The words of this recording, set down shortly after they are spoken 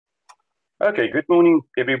Okay, good morning,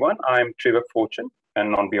 everyone. I'm Trevor Fortune,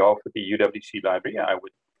 and on behalf of the UWC Library, I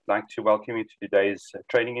would like to welcome you to today's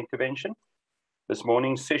training intervention. This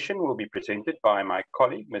morning's session will be presented by my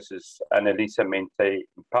colleague, Mrs. Anelisa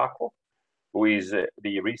Mente-Mpako, who is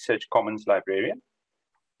the Research Commons Librarian.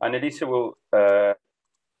 Anelisa will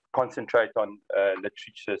concentrate on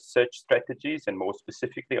literature search strategies and more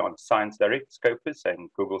specifically on ScienceDirect, Scopus, and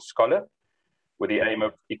Google Scholar, with the aim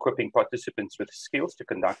of equipping participants with skills to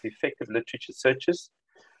conduct effective literature searches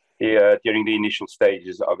during the initial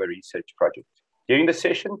stages of a research project. During the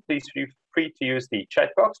session, please feel free to use the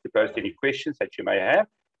chat box to post any questions that you may have.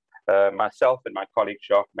 Myself and my colleague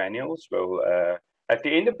Jacques Manuels will, at the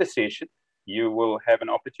end of the session, you will have an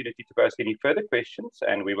opportunity to post any further questions,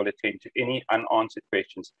 and we will attend to any unanswered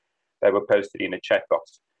questions that were posted in the chat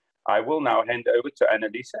box. I will now hand over to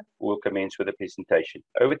Anelisa, who will commence with the presentation.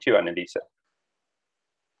 Over to you, Anelisa.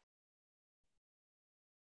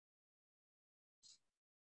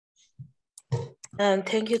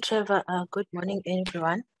 Thank you, Trevor. Good morning,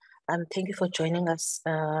 everyone. Thank you for joining us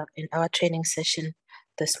in our training session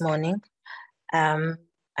this morning. I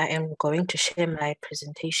am going to share my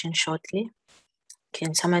presentation shortly.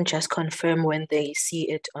 Can someone just confirm when they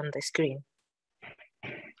see it on the screen?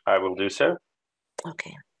 I will do so.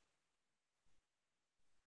 Okay.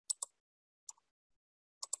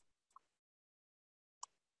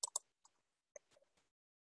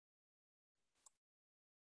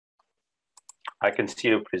 I can see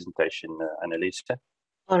your presentation, Anelisa.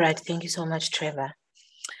 All right, thank you so much, Trevor.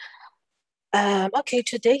 Okay,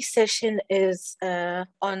 today's session is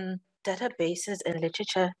on databases and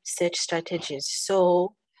literature search strategies.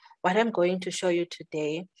 So what I'm going to show you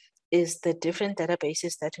today is the different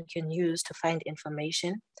databases that you can use to find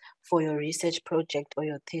information for your research project or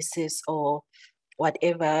your thesis or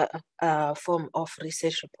whatever form of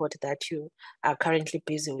research report that you are currently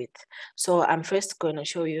busy with. So I'm first going to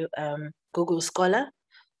show you Google Scholar,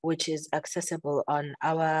 which is accessible on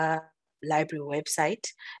our library website,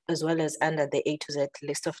 as well as under the A to Z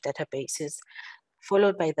list of databases.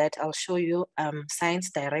 Followed by that, I'll show you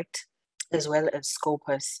ScienceDirect, as well as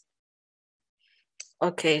Scopus.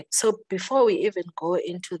 Okay, so before we even go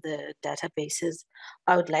into the databases,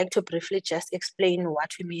 I would like to briefly just explain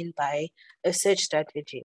what we mean by a search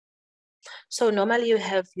strategy. So normally you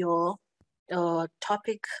have your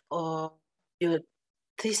topic or your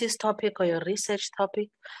thesis topic or your research topic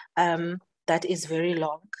that is very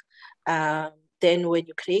long. Then when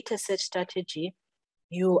you create a search strategy,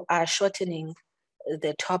 you are shortening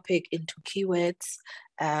the topic into keywords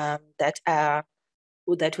that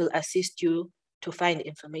will assist you to find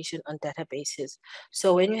information on databases.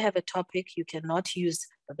 So when you have a topic, you cannot use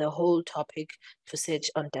the whole topic to search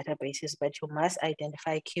on databases, but you must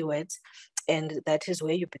identify keywords, and that is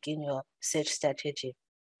where you begin your search strategy.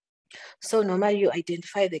 So normally you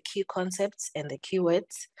identify the key concepts and the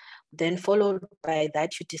keywords, then followed by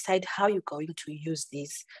that, you decide how you're going to use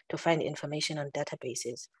these to find information on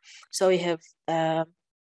databases. So we have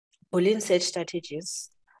Boolean search strategies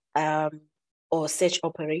or search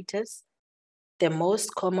operators. The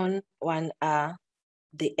most common one are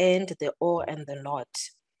the and, the or, and the not.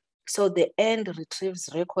 So the and retrieves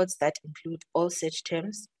records that include all search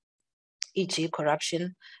terms, e.g.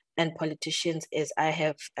 corruption and politicians, as I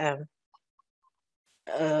have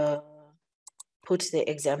put the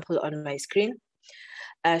example on my screen.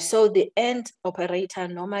 So the and operator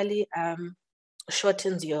normally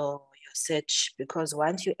shortens your search, because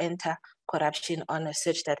once you enter corruption on a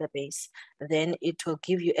search database, then it will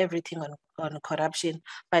give you everything on corruption.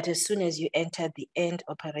 But as soon as you enter the and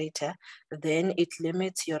operator, then it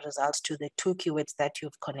limits your results to the 2 keywords that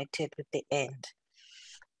you've connected with the and.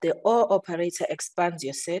 The or operator expands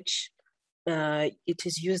your search. It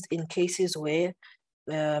is used in cases where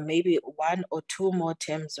maybe 1 or 2 more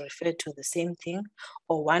terms refer to the same thing,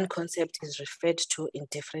 or one concept is referred to in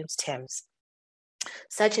different terms.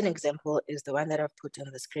 Such an example is the one that I've put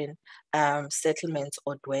on the screen, settlements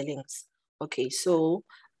or dwellings. Okay, so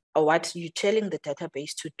what you're telling the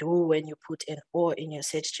database to do when you put an or in your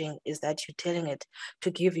search string is that you're telling it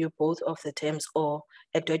to give you both of the terms or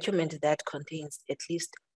a document that contains at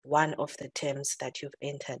least one of the terms that you've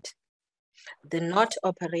entered. The not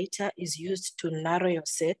operator is used to narrow your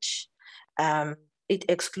search. It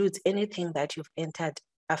excludes anything that you've entered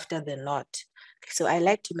after the not. So I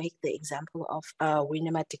like to make the example of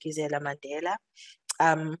Winnie Madikizela Mandela.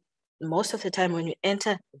 Most of the time when you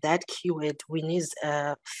enter that keyword, Winnie's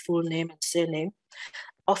full name and surname,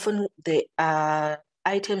 often the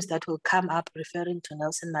items that will come up referring to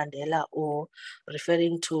Nelson Mandela or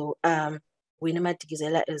referring to Winnie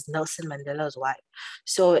Madikizela is Nelson Mandela's wife.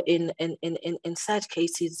 So in such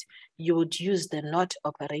cases, you would use the not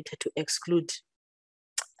operator to exclude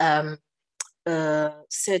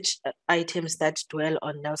search items that dwell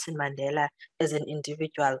on Nelson Mandela as an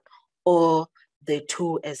individual or the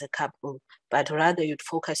two as a couple, but rather you'd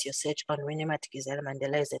focus your search on Winnie Madikizela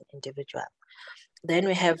Mandela as an individual. Then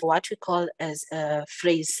we have what we call as a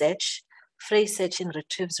phrase search. Phrase searching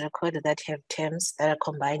retrieves records that have terms that are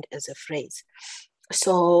combined as a phrase.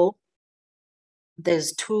 So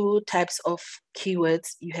there's two types of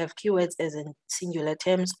keywords. You have keywords as in singular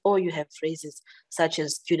terms, or you have phrases such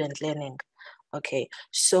as student learning. Okay,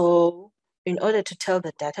 so in order to tell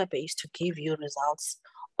the database to give you results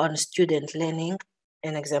on student learning,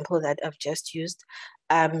 an example that I've just used,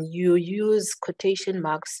 you use quotation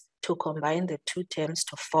marks to combine the two terms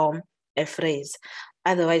to form a phrase.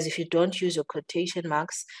 Otherwise, if you don't use your quotation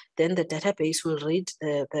marks, then the database will read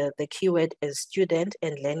the keyword as student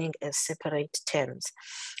and learning as separate terms.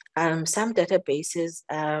 Some databases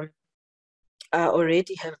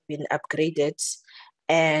already have been upgraded,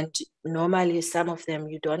 and normally some of them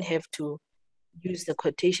you don't have to use the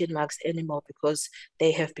quotation marks anymore because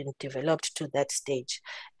they have been developed to that stage.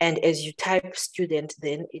 And as you type student,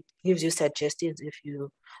 then it gives you suggestions if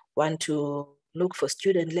you want to look for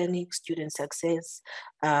student learning, student success,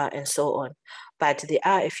 and so on. But there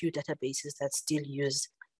are a few databases that still use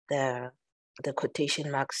the quotation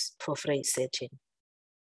marks for phrase searching.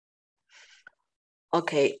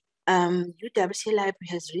 Okay, UWC Library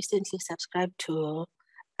has recently subscribed to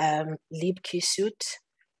LibKey Suite,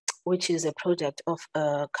 which is a project of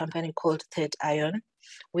a company called Third Ion.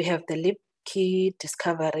 We have the LibKey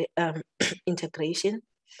Discovery integration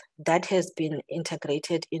that has been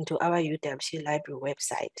integrated into our UWC Library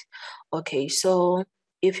website. Okay, so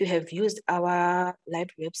if you have used our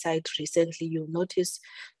library website recently, you'll notice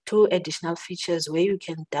two additional features where you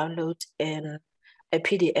can download a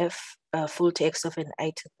PDF full text of an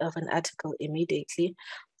article immediately,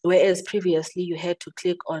 whereas previously you had to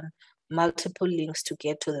click on multiple links to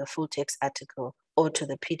get to the full text article or to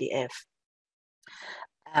the PDF.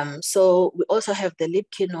 So we also have the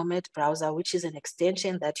LibKey Nomad browser, which is an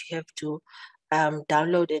extension that you have to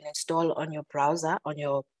download and install on your browser, on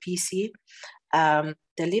your PC. The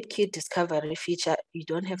LibKey Discovery feature, you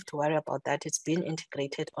don't have to worry about that. It's been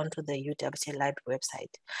integrated onto the UWC Library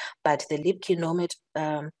website. But the LibKey Nomad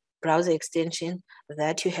browser extension,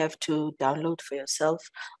 that you have to download for yourself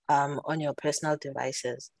on your personal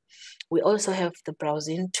devices. We also have the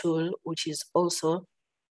browsing tool, which is also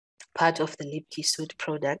part of the LibKey Suite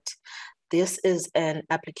product. This is an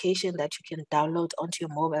application that you can download onto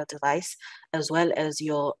your mobile device as well as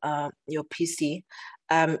your PC.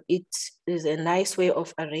 It is a nice way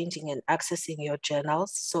of arranging and accessing your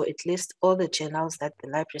journals. So it lists all the journals that the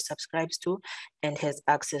library subscribes to and has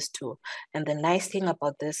access to. And the nice thing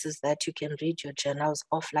about this is that you can read your journals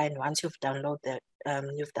offline once you've downloaded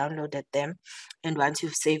them, and once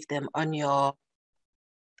you've saved them on your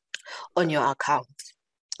account.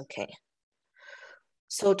 Okay.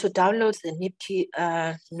 So to download the LibKey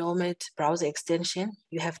Nomad browser extension,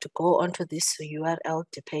 you have to go onto this URL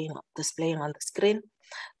displaying on the screen.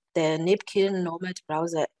 The LibKey Nomad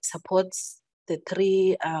browser supports the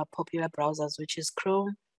three popular browsers, which is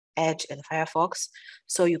Chrome, Edge, and Firefox.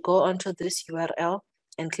 So you go onto this URL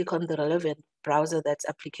and click on the relevant browser that's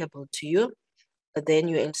applicable to you. Then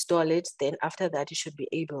you install it. Then after that, you should be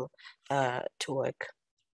able to work.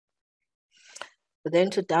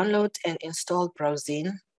 Then to download and install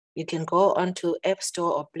browsing, you can go onto App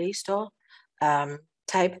Store or Play Store,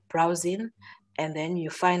 type browsing, and then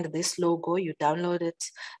you find this logo, you download it,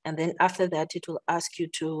 and then after that, it will ask you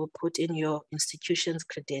to put in your institution's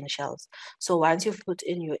credentials. So once you've put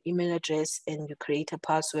in your email address and you create a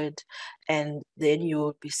password, and then you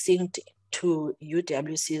will be synced to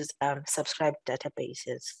UWC's subscribed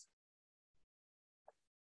databases.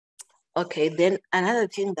 Okay, then another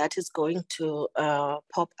thing that is going to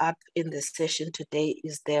pop up in this session today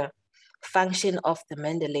is the function of the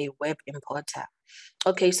Mendeley Web Importer.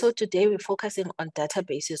 Okay, so today we're focusing on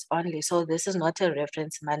databases only. So this is not a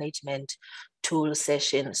reference management tool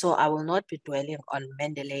session. So I will not be dwelling on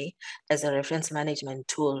Mendeley as a reference management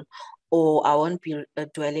tool, or I won't be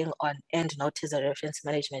dwelling on EndNote as a reference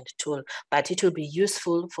management tool, but it will be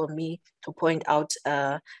useful for me to point out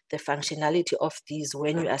the functionality of these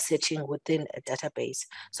when you are searching within a database.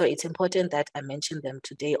 So it's important that I mention them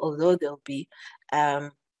today, although there'll be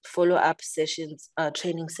follow-up sessions,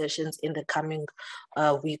 training sessions in the coming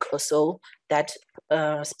week or so that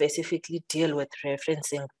specifically deal with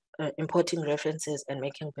referencing, importing references and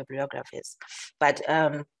making bibliographies. But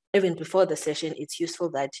even before the session, it's useful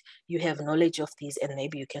that you have knowledge of these and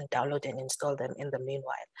maybe you can download and install them in the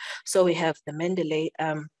meanwhile. So we have the Mendeley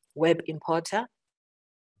web importer,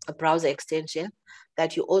 a browser extension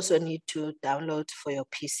that you also need to download for your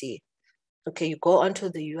PC. Okay, you go onto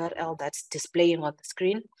the URL that's displaying on the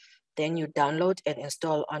screen, then you download and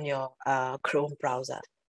install on your Chrome browser.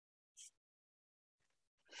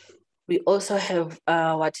 We also have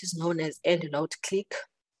what is known as EndNote Click.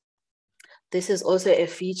 This is also a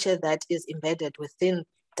feature that is embedded within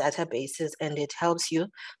databases, and it helps you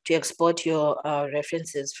to export your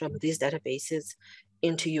references from these databases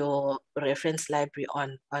into your reference library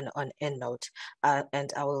on EndNote.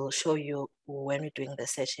 And I will show you when we're doing the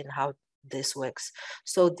session how this works.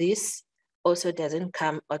 So this also doesn't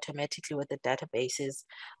come automatically with the databases.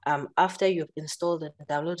 After you've installed and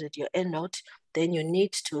downloaded your EndNote, then you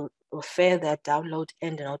need to further download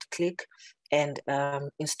EndNote Click and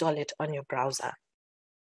install it on your browser.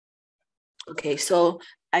 Okay, so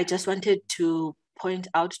I just wanted to point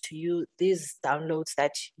out to you these downloads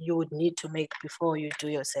that you would need to make before you do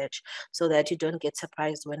your search, so that you don't get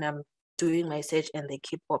surprised when I'm doing my search and they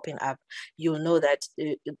keep popping up. You'll know that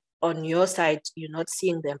on your side, you're not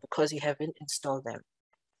seeing them because you haven't installed them.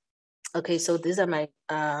 Okay, so these are my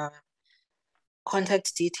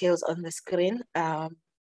contact details on the screen.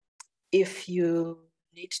 If you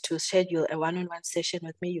need to schedule a one-on-one session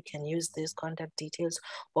with me, you can use these contact details,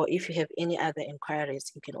 or if you have any other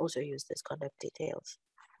inquiries, you can also use these contact details.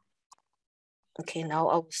 Okay, now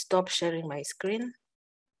I'll stop sharing my screen.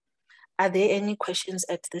 Are there any questions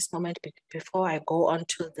at this moment before I go on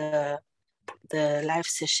to the live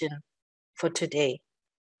session for today?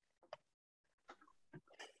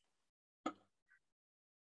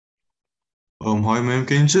 Hi, ma'am.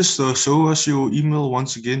 Can you just show us your email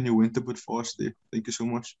once again? You went a bit fast there. Thank you so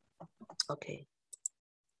much. Okay.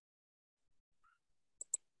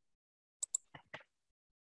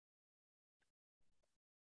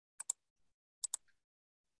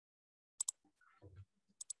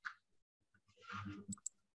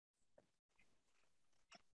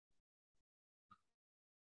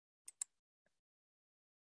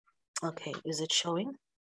 Okay, is it showing?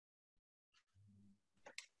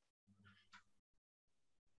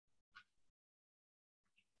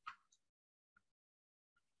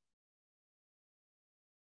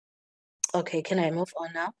 Okay, can I move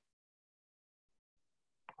on now?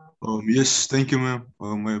 Yes, thank you, ma'am.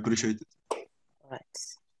 I appreciate it. All right.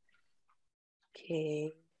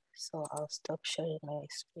 Okay, so I'll stop sharing my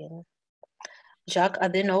screen. Jacques, are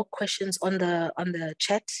there no questions on the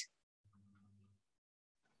chat?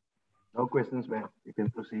 No questions, ma'am. You can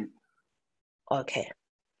proceed. Okay.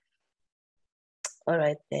 All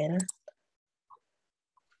right then.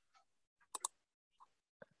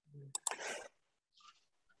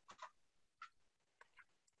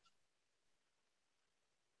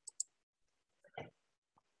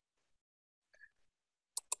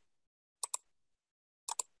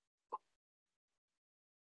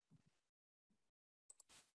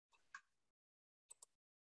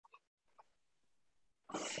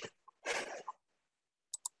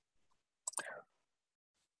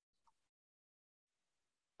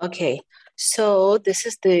 Okay, so this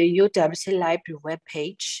is the UWC Library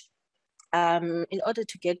webpage. In order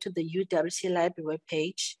to get to the UWC Library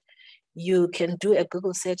webpage, you can do a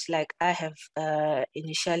Google search like I have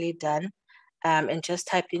initially done, and just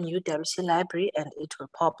type in UWC Library and it will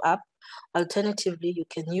pop up. Alternatively, you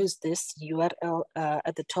can use this URL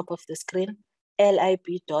at the top of the screen,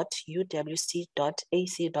 lib.uwc.ac.za,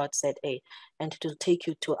 and it will take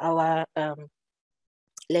you to our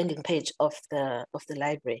landing page of the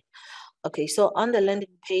library. Okay, so on the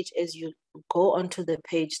landing page, as you go onto the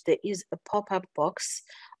page, there is a pop-up box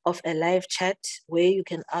of a live chat where you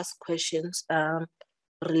can ask questions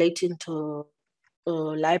relating to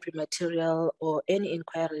library material or any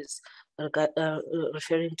inquiries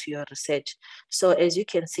referring to your research. So as you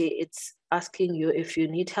can see, it's asking you if you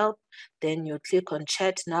need help, then you click on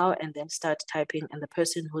chat now and then start typing, and the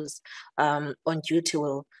person who's on duty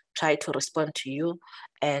will try to respond to you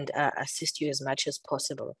and assist you as much as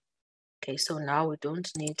possible. Okay, so now we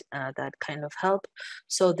don't need that kind of help.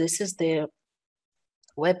 So this is the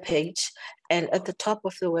web page, and at the top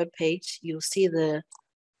of the web page, you'll see the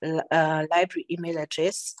library email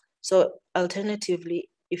address. So alternatively,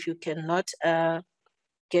 if you cannot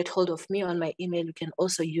get hold of me on my email, you can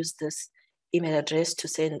also use this email address to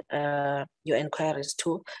send your inquiries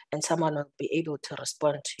to, and someone will be able to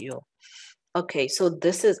respond to you. Okay, so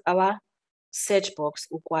this is our search box,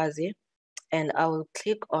 Ukwazi, and I will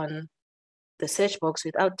click on the search box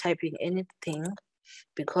without typing anything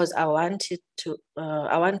because I want to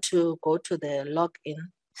go to the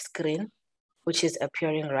login screen, which is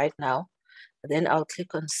appearing right now. Then I'll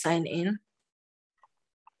click on sign in.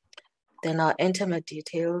 Then I'll enter my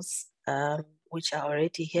details, which are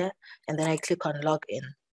already here. And then I click on login.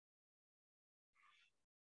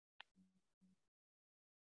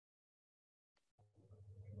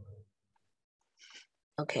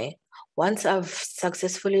 Okay, once I've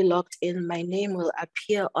successfully logged in, my name will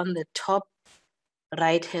appear on the top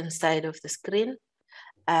right-hand side of the screen.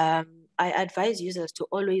 I advise users to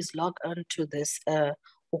always log on to this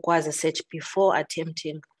Ukwazi search before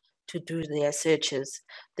attempting to do their searches.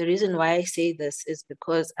 The reason why I say this is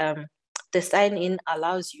because the sign-in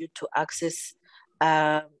allows you to access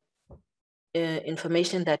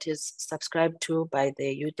information that is subscribed to by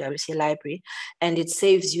the UWC library, and it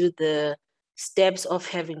saves you the steps of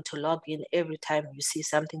having to log in every time you see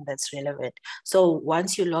something that's relevant. So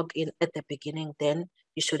once you log in at the beginning, then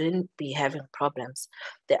you shouldn't be having problems.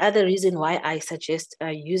 The other reason why I suggest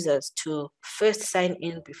users to first sign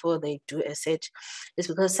in before they do a search is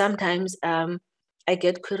because sometimes I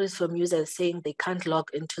get queries from users saying they can't log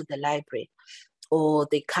into the library or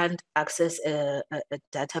they can't access a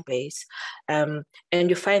database. And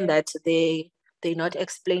you find that they're not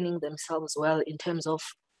explaining themselves well in terms of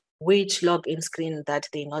which login screen that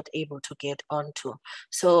they're not able to get onto.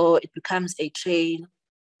 So it becomes a train,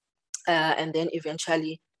 and then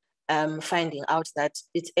eventually finding out that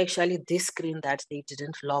it's actually this screen that they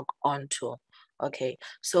didn't log onto. Okay,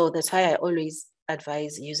 so that's why I always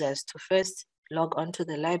advise users to first log onto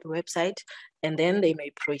the library website, and then they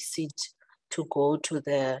may proceed to go to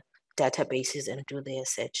the databases and do their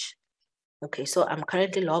search. Okay, so I'm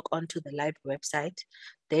currently logged onto the library website.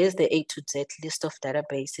 There's the A to Z list of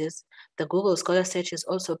databases. The Google Scholar search is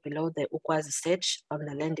also below the Ukwazi search on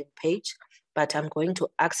the landing page, but I'm going to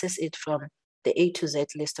access it from the A to Z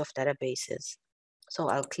list of databases. So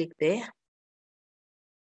I'll click there.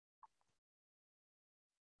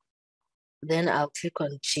 Then I'll click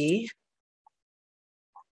on G.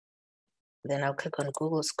 Then I'll click on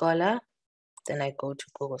Google Scholar. Then I go to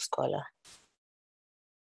Google Scholar.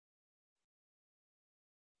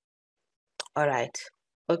 All right.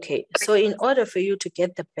 Okay, so in order for you to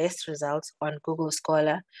get the best results on Google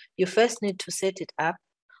Scholar, you first need to set it up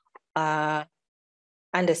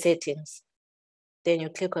under settings. Then you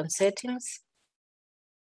click on settings.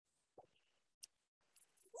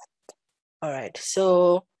 All right,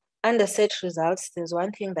 so under search results, there's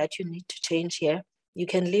one thing that you need to change here. You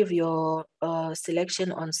can leave your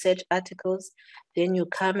selection on search articles. Then you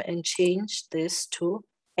come and change this to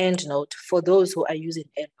EndNote for those who are using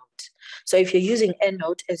EndNote. So if you're using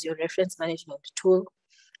EndNote as your reference management tool,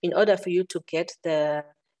 in order for you to get the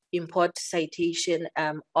import citation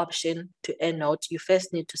option to EndNote, you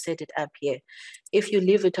first need to set it up here. If you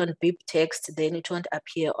leave it on bib text, then it won't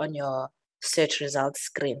appear on your search results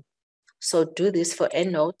screen. So do this for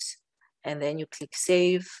EndNote, and then you click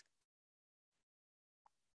save.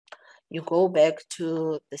 You go back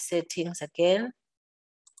to the settings again.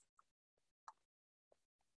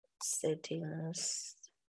 Settings.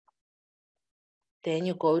 Then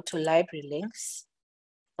you go to library links.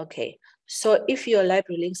 Okay, so if your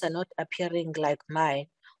library links are not appearing like mine,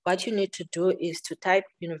 what you need to do is to type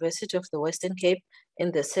University of the Western Cape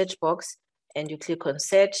in the search box, and you click on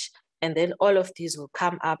search, and then all of these will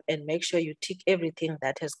come up, and make sure you tick everything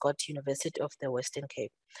that has got University of the Western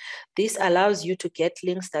Cape. This allows you to get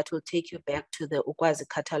links that will take you back to the Ukwazi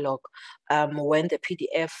catalog when the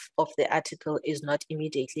PDF of the article is not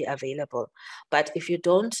immediately available. But if you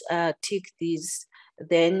don't tick these,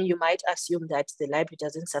 then you might assume that the library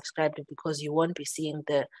doesn't subscribe to, because you won't be seeing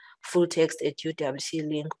the full text at UWC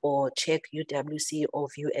link, or check UWC or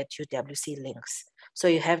view at UWC links. So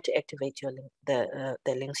you have to activate your link,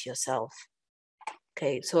 the links yourself.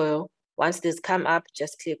 Okay, so once these come up,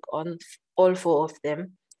 just click on all 4 of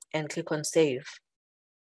them and click on save.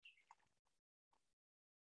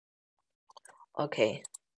 Okay.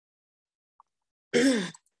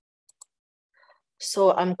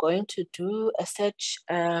 So I'm going to do a search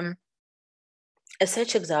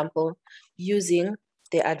example using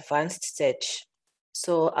the advanced search.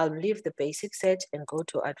 So I'll leave the basic search and go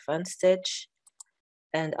to advanced search,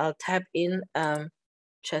 and I'll type in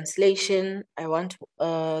translation. I want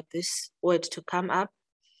this word to come up,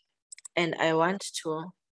 and I want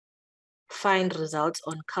to find results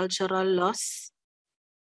on cultural loss,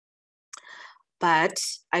 but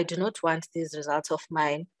I do not want these results of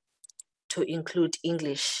mine to include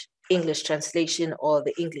English translation or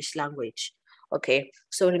the English language. Okay,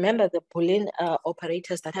 so remember the Boolean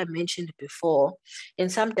operators that I mentioned before. In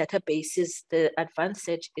some databases, the advanced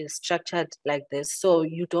search is structured like this. So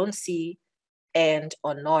you don't see and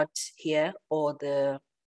or not here, or the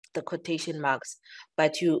the quotation marks,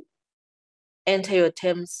 but you enter your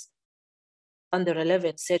terms on the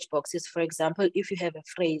relevant search boxes. For example, if you have a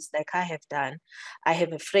phrase like I have done, I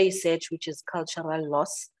have a phrase search, which is cultural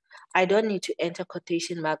loss. I don't need to enter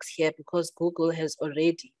quotation marks here because Google has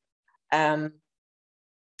already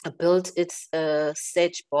built its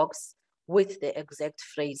search box with the exact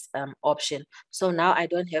phrase option. So now I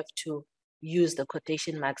don't have to use the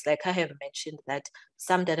quotation marks. Like I have mentioned that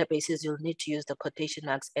some databases you'll need to use the quotation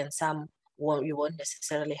marks and some you won't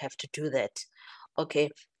necessarily have to do that. Okay,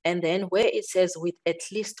 and then where it says with at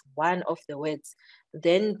least one of the words,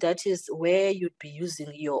 then that is where you'd be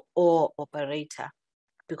using your or operator.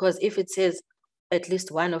 Because if it says at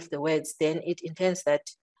least one of the words, then it intends that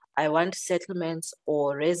I want settlements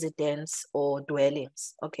or residents or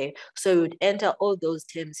dwellings. Okay, so you would enter all those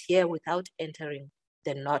terms here without entering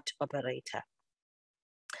the not operator.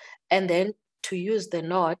 And then to use the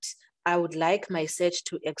not, I would like my search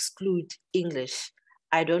to exclude English.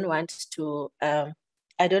 I don't want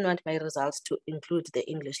my results to include the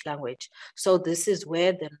English language. So this is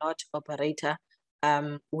where the not operator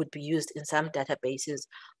would be used in some databases.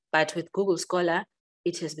 But with Google Scholar,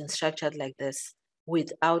 it has been structured like this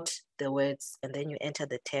without the words, and then you enter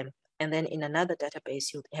the term. And then in another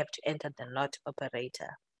database, you have to enter the not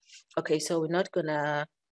operator. Okay, so we're not gonna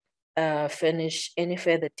finish any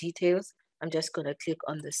further details. I'm just gonna click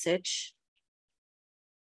on the search.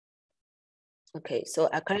 Okay, so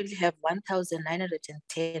I currently have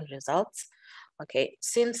 1,910 results. Okay,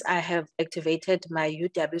 since I have activated my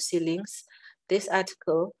UWC links, this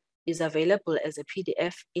article is available as a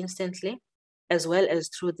PDF instantly, as well as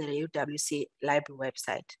through the UWC library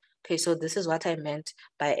website. Okay, so this is what I meant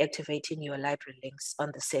by activating your library links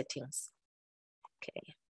on the settings.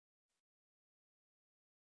 Okay.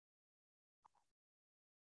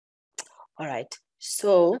 All right,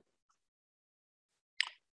 so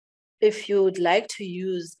if you would like to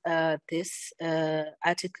use this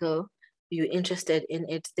article, you're interested in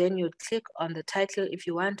it, then you click on the title if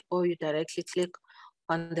you want, or you directly click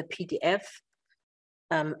on the PDF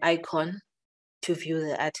icon to view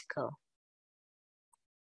the article.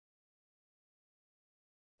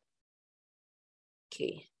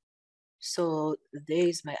 Okay, so there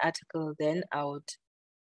is my article. Then I would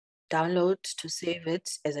download to save it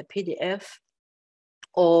as a PDF,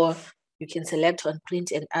 or you can select on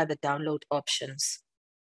print and other download options.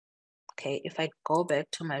 Okay, if I go back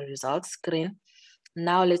to my results screen,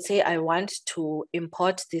 now let's say I want to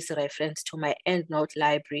import this reference to my EndNote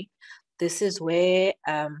library. This is where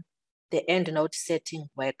the EndNote setting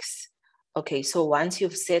works. Okay, so once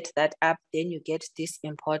you've set that up, then you get this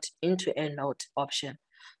import into EndNote option.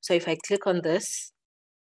 So if I click on this,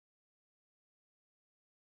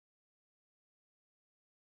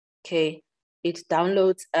 okay, it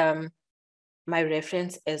downloads my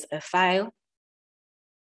reference as a file.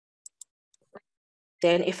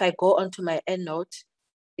 Then if I go onto my EndNote,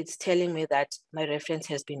 it's telling me that my reference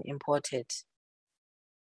has been imported.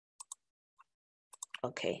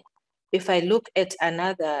 Okay. If I look at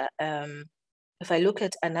another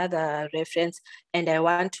reference and I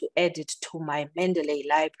want to add it to my Mendeley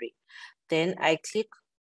library, then I click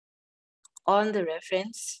on the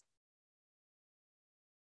reference.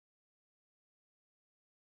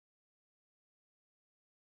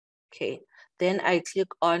 Okay, then I click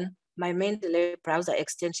on my Mendeley browser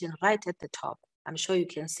extension right at the top. I'm sure you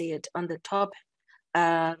can see it on the top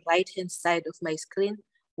right-hand side of my screen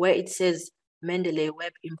where it says Mendeley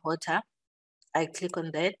Web Importer. I click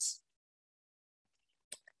on that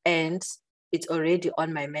and it's already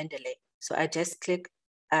on my Mendeley. So I just click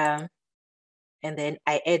and then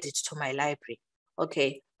I add it to my library.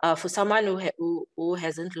 Okay, for someone who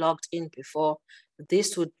hasn't logged in before,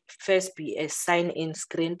 this would first be a sign-in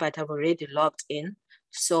screen, but I've already logged in.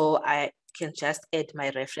 So I can just add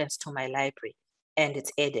my reference to my library and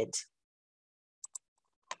it's added.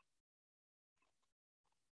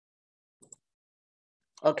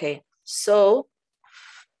 Okay, so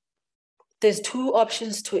there's two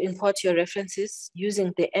options to import your references,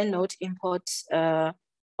 using the EndNote import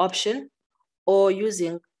option or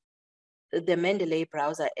using the Mendeley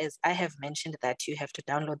browser, as I have mentioned that you have to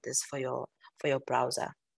download this for your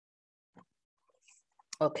browser.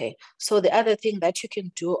 Okay, so the other thing that you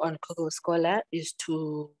can do on Google Scholar is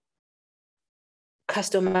to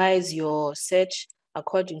customize your search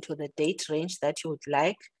according to the date range that you would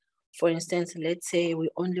like. For instance, let's say we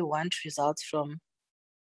only want results from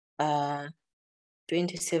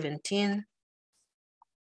 2017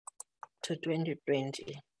 to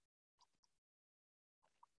 2020.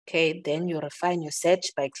 Okay, then you refine your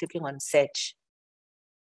search by clicking on search.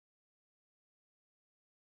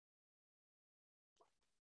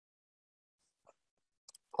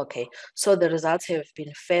 Okay, so the results have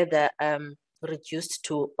been further reduced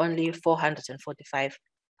to only 445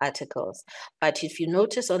 articles. But if you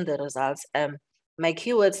notice on the results, my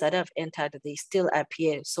keywords that I've entered, they still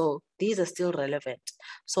appear. So these are still relevant.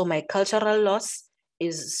 So my cultural loss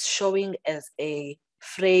is showing as a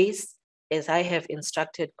phrase as I have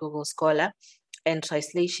instructed Google Scholar, and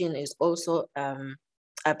translation is also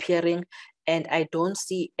appearing. And I don't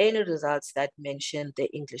see any results that mention the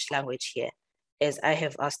English language here, as I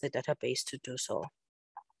have asked the database to do so.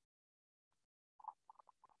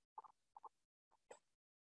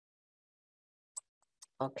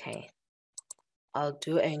 Okay, I'll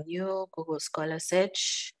do a new Google Scholar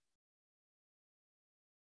search.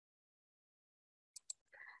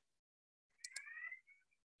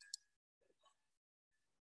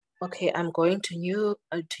 Okay, I'm going to use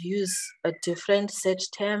a different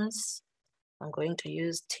search terms. I'm going to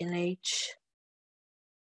use teenage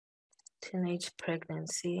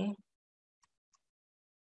pregnancy.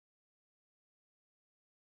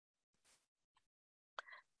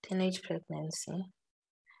 Teenage pregnancy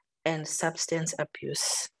and substance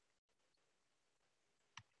abuse.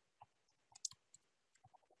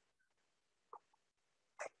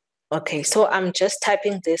 Okay, so I'm just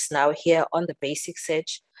typing this now here on the basic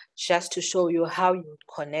search, just to show you how you would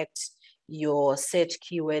connect your search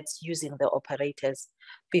keywords using the operators.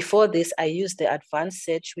 Before this, I used the advanced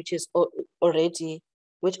search, which already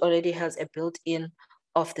has a built-in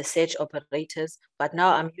of the search operators, but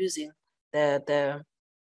now I'm using the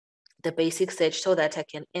basic search so that I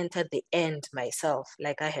can enter the end myself,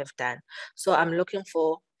 like I have done. So I'm looking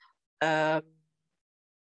for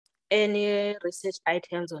any research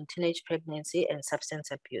items on teenage pregnancy and substance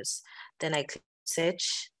abuse. Then I click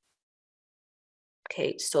search.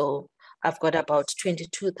 Okay, so I've got about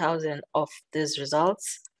 22,000 of these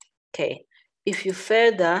results. Okay, if you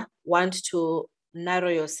further want to narrow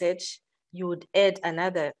your search, you would add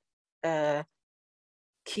another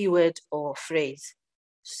keyword or phrase.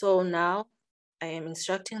 So now I am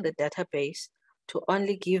instructing the database to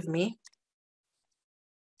only give me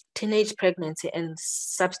teenage pregnancy and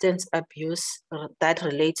substance abuse that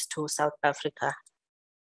relates to South Africa.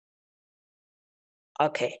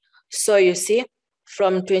 Okay, so you see,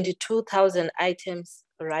 from 22,000 items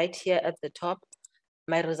right here at the top,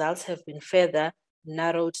 my results have been further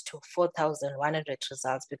narrowed to 4,100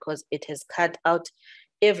 results because it has cut out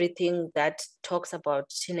everything that talks about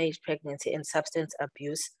teenage pregnancy and substance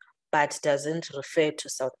abuse, but doesn't refer to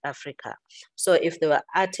South Africa. So if there were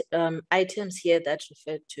items here that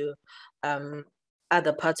refer to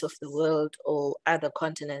other parts of the world or other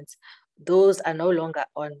continents, those are no longer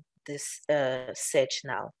on this search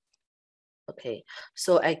now. Okay,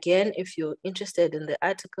 so again, if you're interested in the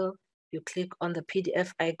article, you click on the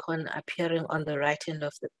PDF icon appearing on the right-hand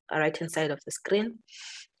side of the screen.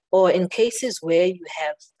 Or in cases where you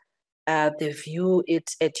have the view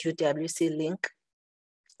it at UWC link,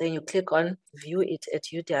 then you click on view it at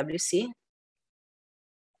UWC.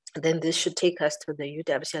 Then this should take us to the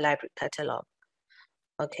UWC library catalog.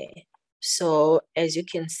 Okay, so as you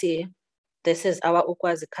can see, this is our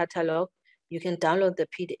Ukwazi catalog. You can download the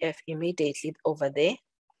PDF immediately over there.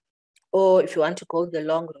 Or if you want to go the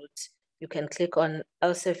long route, you can click on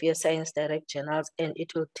Elsevier ScienceDirect journals and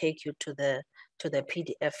it will take you to the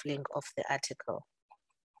PDF link of the article.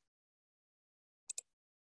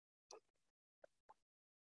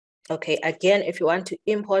 Okay, again, if you want to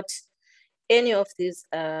import any of these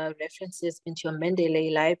references into your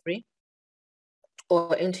Mendeley library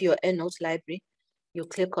or into your EndNote library, you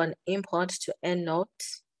click on Import to EndNote.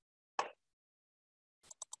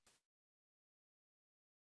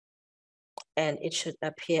 And it should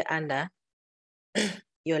appear under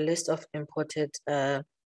your list of imported, your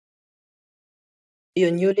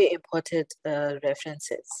newly imported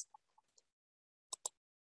references.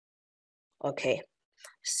 Okay,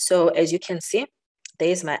 so as you can see,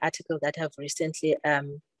 there's my article that I've recently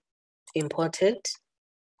imported.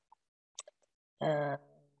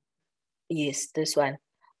 Yes, this one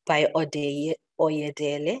by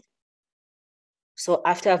Oyedele. So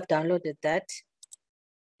after I've downloaded that,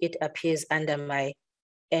 it appears under my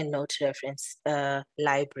EndNote reference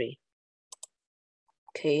library.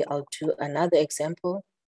 Okay, I'll do another example.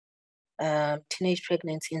 Teenage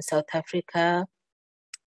pregnancy in South Africa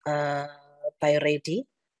by Reddy.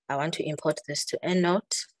 I want to import this to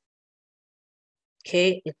EndNote.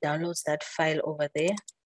 Okay, it downloads that file over there.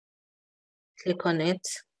 Click on it.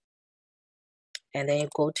 And then you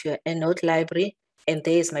go to your EndNote library. And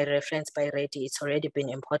there's my reference by Reddy. It's already been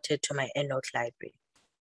imported to my EndNote library.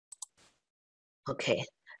 Okay,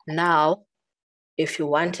 now, if you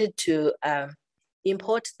wanted to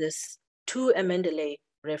import this to a Mendeley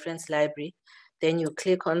reference library. Then you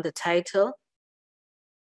click on the title.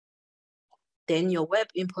 Then your web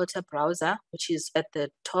importer browser, which is at the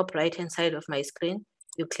top right-hand side of my screen,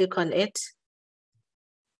 you click on it.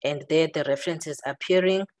 And there the reference is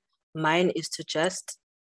appearing. Mine is to just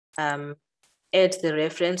add the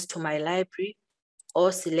reference to my library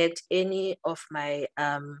or select any of my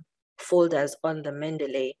folders on the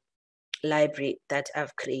Mendeley library that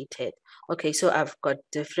I've created. Okay, so I've got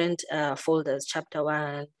different folders, chapter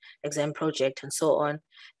 1, exam project, and so on.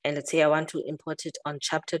 And let's say I want to import it on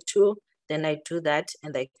chapter 2, then I do that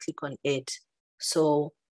and I click on add.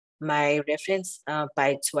 So my reference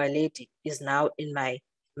by Tualedi is now in my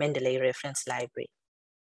Mendeley reference library.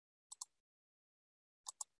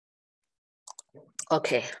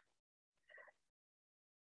 Okay.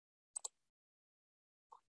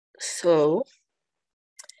 So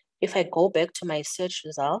if I go back to my search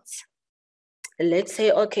results, let's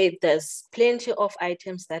say, okay, there's plenty of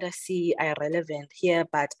items that I see are relevant here,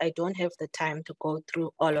 but I don't have the time to go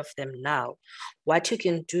through all of them now. What you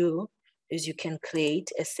can do is you can create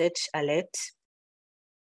a search alert.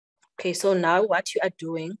 Okay, so now what you are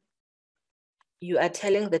doing, you are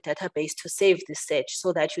telling the database to save the search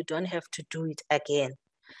so that you don't have to do it again.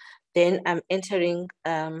 Then I'm entering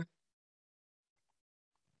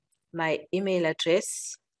my email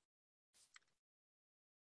address.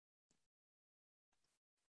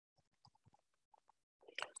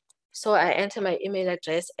 So I enter my email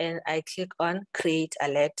address and I click on create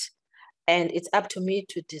alert. And it's up to me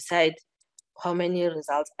to decide how many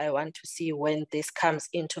results I want to see when this comes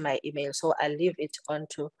into my email. So I leave it on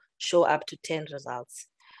to show up to 10 results.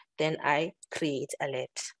 Then I create alert.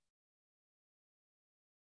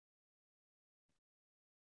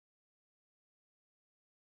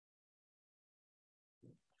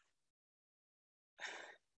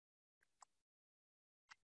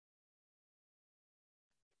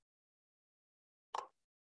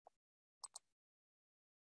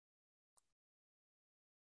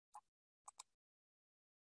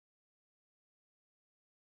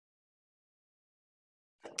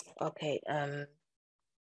 Okay,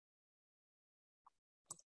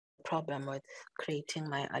 problem with creating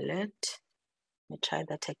my alert. Let me try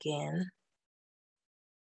that again.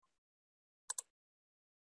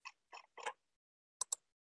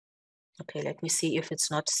 Okay, let me see if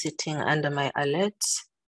it's not sitting under my alerts.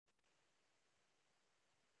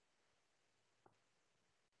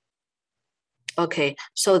 Okay,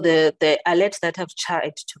 so the alert that I've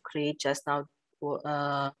tried to create just now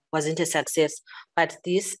wasn't a success, but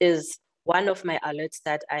this is one of my alerts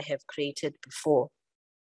that I have created before.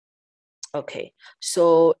 Okay,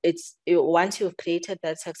 so once you've created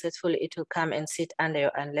that successfully, it will come and sit under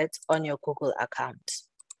your alerts on your Google account.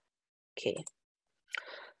 Okay.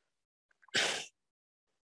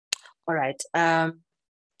 All right. I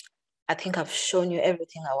think I've shown you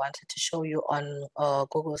everything I wanted to show you on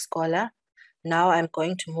Google Scholar. Now I'm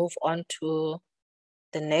going to move on to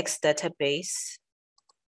the next database,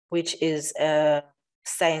 which is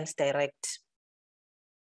ScienceDirect.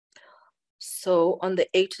 So on the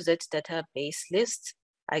A to Z database list,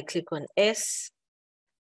 I click on S,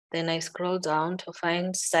 then I scroll down to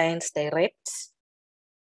find ScienceDirect.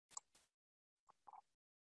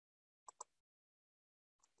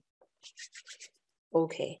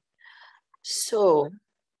 Okay, so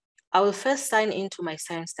I will first sign into my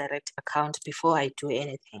ScienceDirect account before I do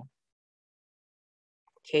anything.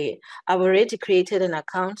 Okay, I've already created an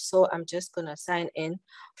account, so I'm just gonna sign in.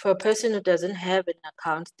 For a person who doesn't have an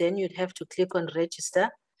account, then you'd have to click on register.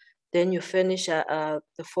 Then you finish the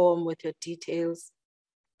form with your details.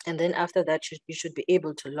 And then after that, you should be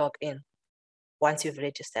able to log in once you've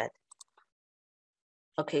registered.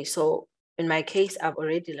 Okay, so in my case, I've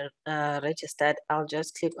already registered. I'll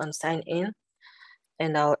just click on sign in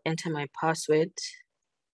and I'll enter my password.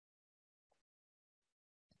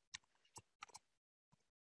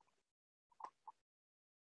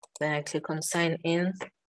 Then I click on sign in.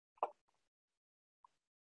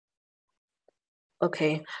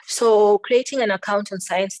 Okay, so creating an account on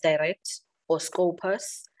ScienceDirect or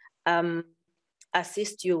Scopus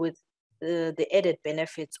assist you with the added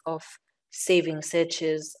benefits of saving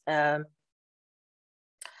searches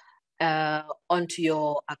onto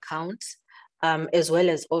your account, as well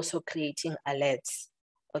as also creating alerts.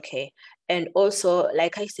 Okay, and also,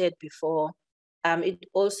 like I said before, it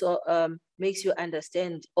also makes you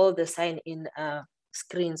understand all the sign-in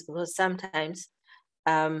screens, because sometimes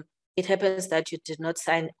it happens that you did not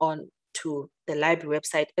sign on to the library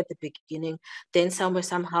website at the beginning, then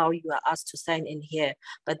somehow you are asked to sign in here.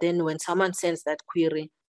 But then when someone sends that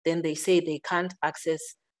query, then they say they can't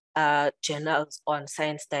access journals on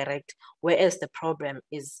ScienceDirect, whereas the problem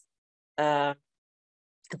is the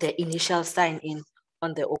initial sign-in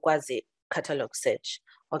on the Okwazi catalog search.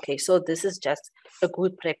 Okay, so this is just a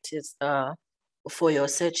good practice for your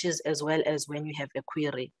searches, as well as when you have a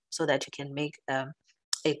query, so that you can make a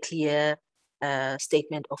clear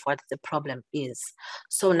statement of what the problem is.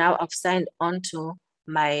 So now I've signed on to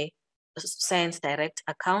my ScienceDirect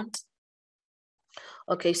account.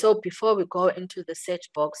 Okay, so before we go into the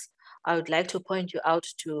search box, I would like to point you out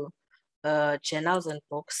to journals and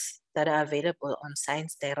books that are available on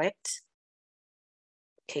ScienceDirect.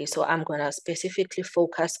 Okay, so I'm gonna specifically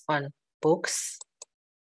focus on books.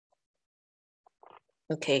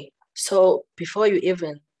 Okay, so before you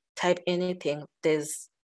even type anything, there's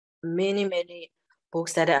many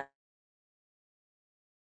books that are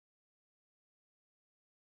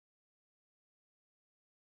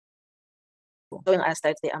showing us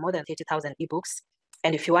that there are more than 30,000 ebooks.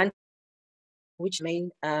 And if you want which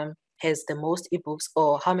main has the most ebooks,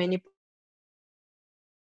 or how many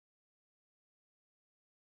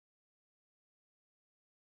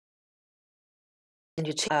and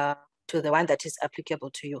you check to the one that is applicable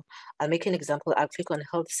to you. I'll make an example. I'll click on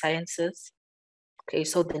health sciences. Okay,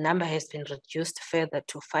 so the number has been reduced further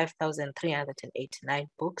to 5,389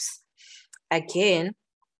 books. Again,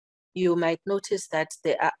 you might notice that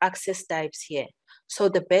there are access types here. So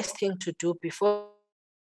the best thing to do before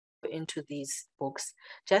into these books,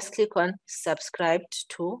 just click on subscribed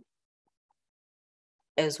to,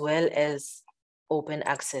 as well as open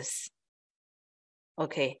access.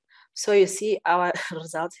 Okay, so you see our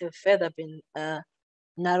results have further been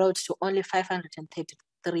narrowed to only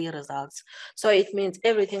 533 results. So it means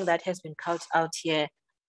everything that has been called out here,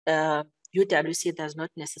 UWC does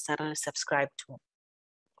not necessarily subscribe to.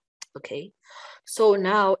 Okay, so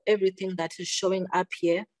now everything that is showing up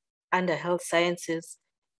here under health sciences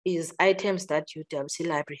is items that UWC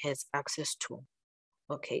library has access to.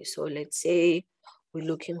 Okay, so let's say we're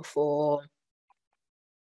looking for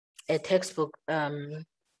a textbook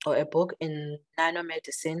or a book in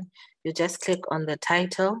nanomedicine. You just click on the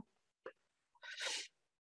title.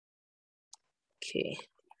 Okay,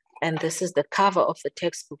 and this is the cover of the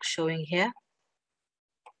textbook showing here.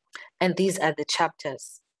 And these are the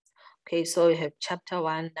chapters. Okay, so you have chapter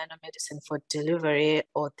 1, nanomedicine for delivery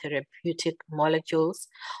or therapeutic molecules.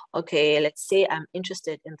 Okay, let's say I'm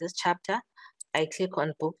interested in this chapter. I click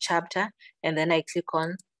on book chapter, and then I click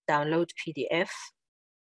on download PDF.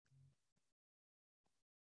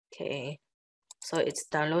 Okay, so it's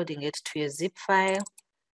downloading it to a zip file,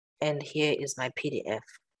 and here is my PDF.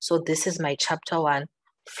 So this is my chapter 1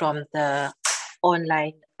 from the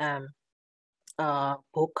online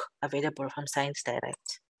book available from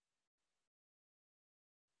ScienceDirect.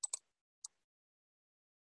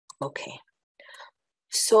 Okay,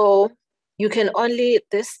 so you can only,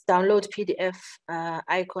 this download PDF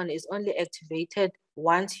icon is only activated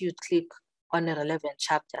once you click on a relevant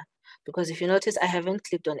chapter. Because if you notice, I haven't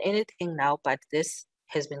clicked on anything now, but this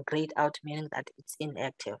has been grayed out, meaning that it's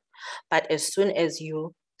inactive. But as soon as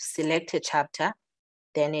you select a chapter,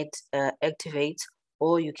 then it activates,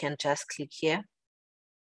 or you can just click here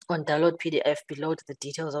on download PDF below the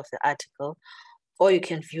details of the article, or you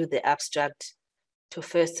can view the abstract to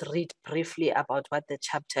first read briefly about what the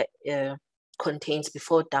chapter contains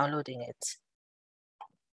before downloading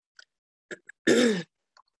it.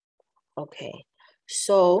 Okay,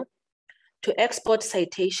 so to export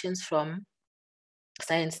citations from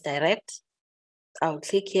ScienceDirect, I'll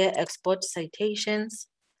click here, export citations,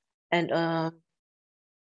 and on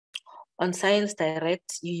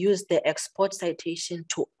ScienceDirect, you use the export citation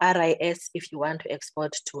to RIS if you want to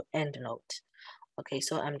export to EndNote. Okay,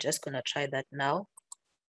 so I'm just gonna try that now.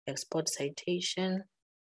 Export citation.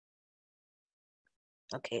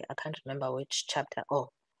 Okay, I can't remember which chapter. Oh,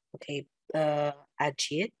 okay,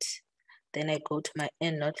 Ajit. Then I go to my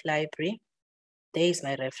EndNote library. There is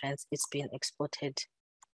my reference. It's been exported.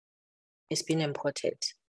 It's been imported.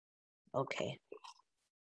 Okay.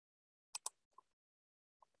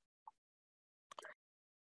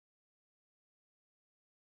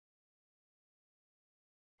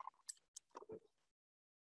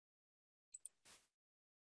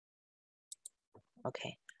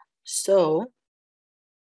 Okay, so,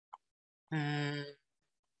 all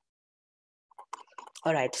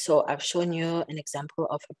right, so I've shown you an example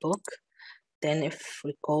of a book. Then if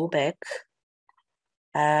we go back,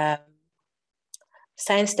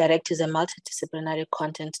 ScienceDirect is a multidisciplinary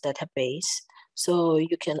content database. So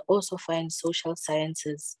you can also find social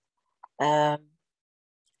sciences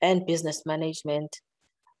and business management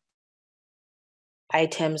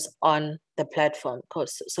items on the the platform.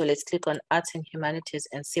 So let's click on Arts and Humanities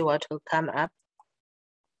and see what will come up.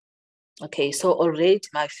 Okay, so already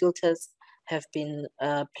my filters have been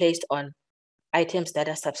placed on items that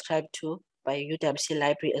are subscribed to by UWC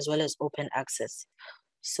Library as well as open access.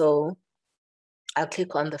 So I'll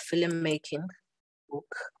click on the filmmaking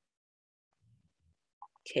book.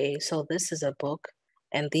 Okay, so this is a book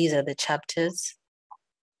and these are the chapters.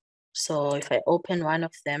 So if I open one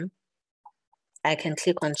of them, I can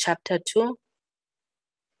click on chapter 2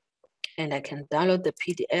 and I can download the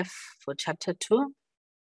PDF for chapter 2.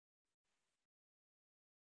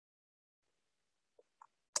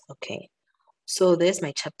 Okay, so there's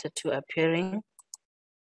my chapter 2 appearing.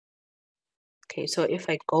 Okay, so if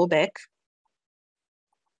I go back,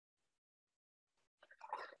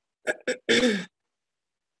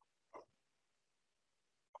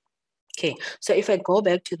 okay, so if I go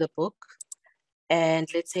back to the book and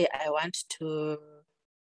let's say I want to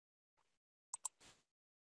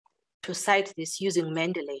cite this using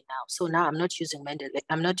Mendeley now. So now I'm not using Mendeley,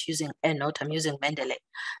 I'm not using EndNote, I'm using Mendeley.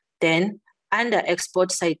 Then under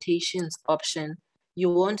export citations option, you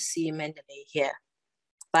won't see Mendeley here,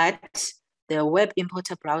 but the web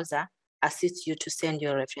importer browser assists you to send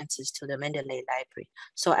your references to the Mendeley library.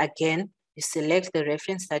 So again, you select the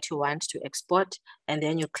reference that you want to export and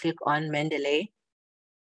then you click on Mendeley.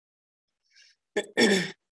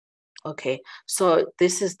 Okay, so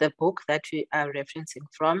this is the book that we are referencing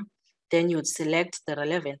from. Then you'd select the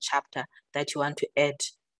relevant chapter that you want to add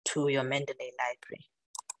to your Mendeley library.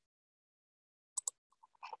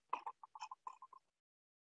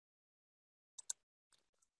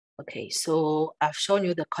 Okay, so I've shown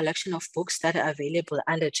you the collection of books that are available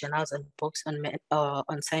under journals and books on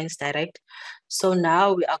ScienceDirect. So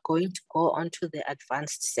now we are going to go on to the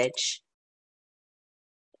advanced search.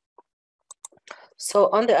 So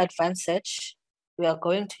on the advanced search, we are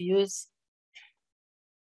going to use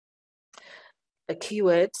the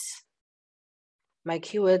keywords. My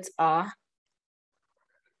keywords are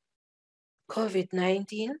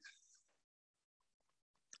COVID-19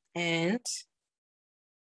 and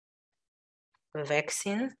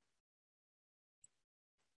vaccine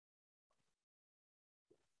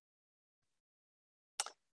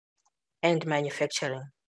and manufacturing.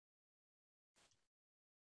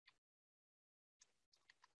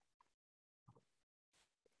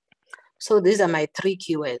 So these are my 3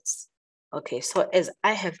 keywords. Okay, so as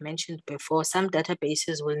I have mentioned before, some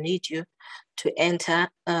databases will need you to enter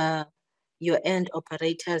your end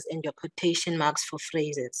operators and your quotation marks for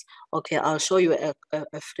phrases. Okay, I'll show you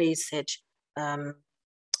a phrase search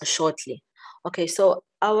shortly. Okay, so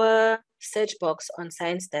our search box on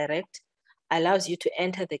ScienceDirect allows you to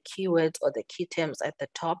enter the keywords or the key terms at the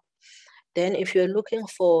top. Then if you're looking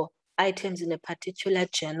for items in a particular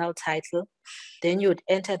journal title, then you would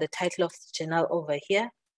enter the title of the journal over here.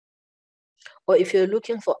 Or if you're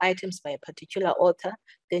looking for items by a particular author,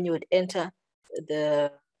 then you would enter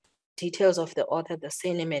the details of the author, the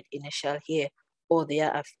surname and initial here, or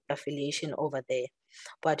their affiliation over there.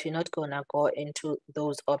 But we're not gonna go into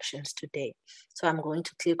those options today. So I'm going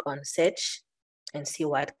to click on search and see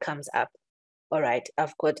what comes up. All right,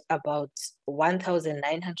 I've got about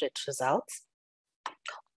 1,900 results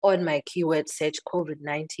on my keyword search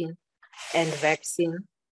COVID-19 and vaccine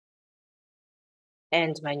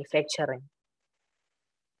and manufacturing.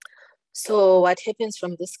 So what happens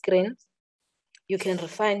from the screen, you can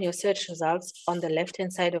refine your search results on the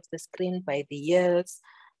left-hand side of the screen by the years.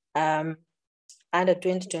 Under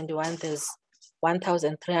 2021, there's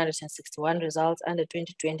 1,361 results. Under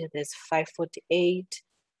 2020, there's 548.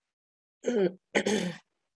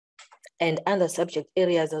 And under subject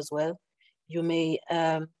areas as well, you may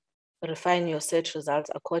refine your search results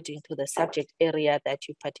according to the subject area that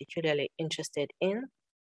you're particularly interested in.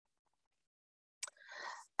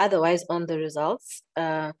 Otherwise, on the results,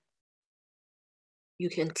 you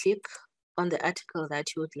can click on the article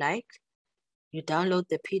that you would like, you download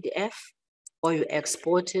the PDF, or you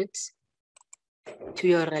export it to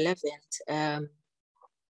your relevant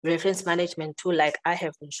reference management tool like I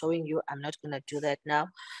have been showing you. I'm not going to do that now.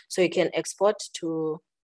 So you can export to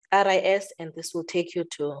RIS, and this will take you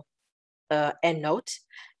to EndNote.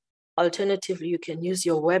 Alternatively, you can use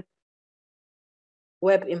your web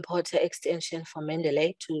importer extension for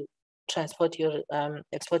Mendeley to transport your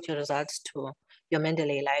export your results to your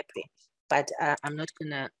Mendeley library. But I'm not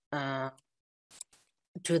gonna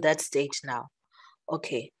do that stage now.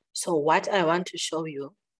 Okay, so what I want to show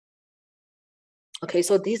you. Okay,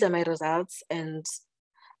 so these are my results and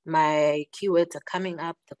my keywords are coming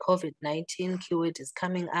up. The COVID-19 keyword is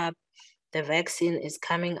coming up. The vaccine is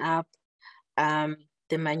coming up.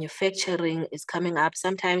 The manufacturing is coming up.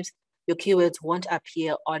 Sometimes your keywords won't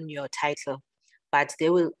appear on your title, but they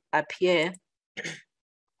will appear,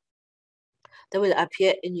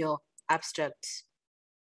 in your abstract.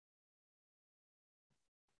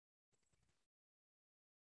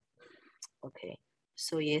 Okay,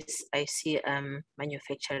 so yes, I see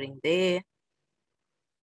manufacturing there.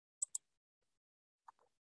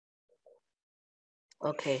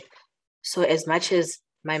 Okay, so as much as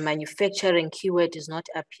my manufacturing keyword is not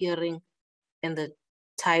appearing in the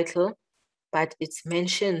title, but it's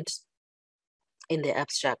mentioned in the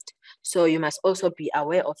abstract. So you must also be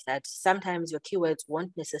aware of that. Sometimes your keywords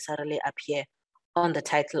won't necessarily appear on the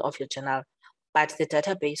title of your journal, but the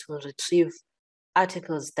database will retrieve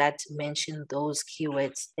articles that mention those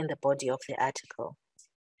keywords in the body of the article.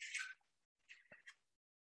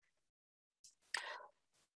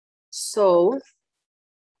 So,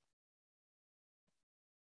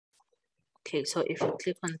 okay, so if you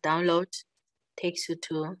click on download, takes you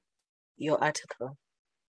to your article.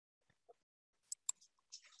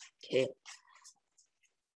 Okay.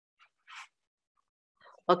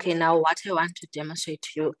 Okay, now what I want to demonstrate to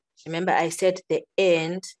you, remember I said the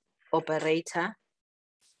AND operator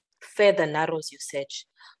further narrows your search.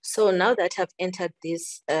 So now that I've entered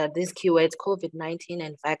these keywords, COVID-19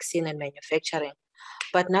 and vaccine and manufacturing,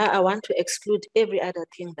 but now I want to exclude every other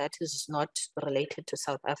thing that is not related to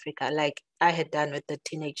South Africa, like I had done with the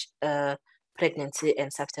teenage pregnancy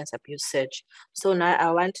and substance abuse search. So now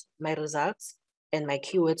I want my results and my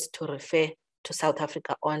keywords to refer to South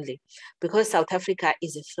Africa only. Because South Africa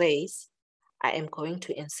is a phrase, I am going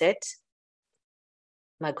to insert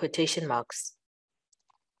my quotation marks.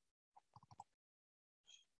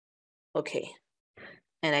 Okay,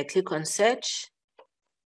 and I click on search.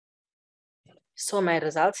 So my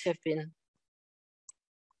results have been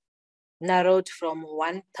narrowed from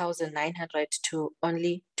 1,900 to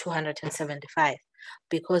only 275,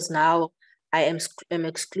 because now I am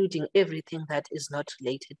excluding everything that is not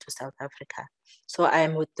related to South Africa. So I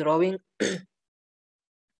am withdrawing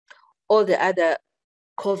all the other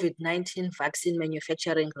COVID-19 vaccine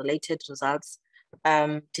manufacturing related results,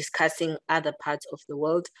 discussing other parts of the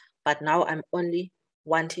world, but now I'm only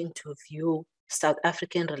wanting to view South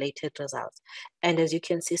African related results. And as you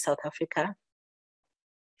can see, South Africa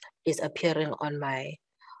is appearing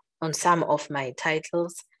on some of my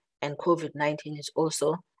titles, and COVID-19 is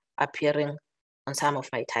also appearing on some of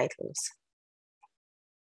my titles.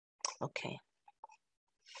 Okay.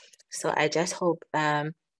 So I just hope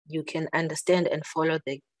you can understand and follow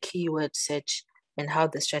the keyword search and how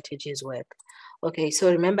the strategies work. Okay,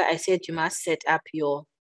 so remember I said you must set up your,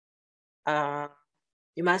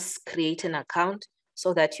 you must create an account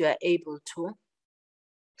so that you are able to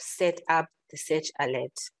set up the search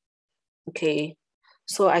alert. Okay,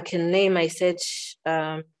 so I can name my search,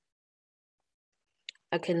 alert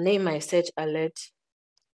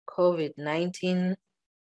COVID-19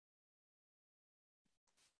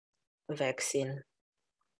 vaccine.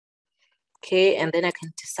 Okay, and then I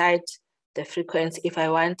can decide the frequency. If I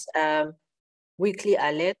want weekly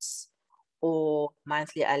alerts or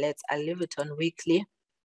monthly alerts, I'll leave it on weekly,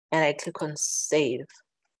 and I click on save.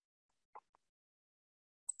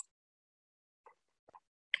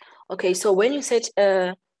 Okay, so when you set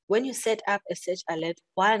up a search alert,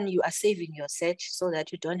 one, you are saving your search so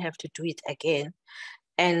that you don't have to do it again.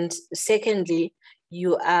 And secondly,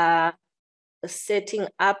 you are setting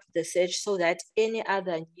up the search so that any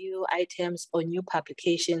other new items or new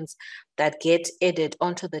publications that get added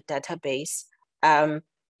onto the database,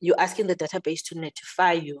 you're asking the database to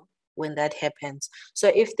notify you when that happens. So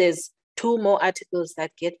if there's 2 more articles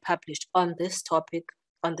that get published on this topic,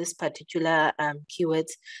 on this particular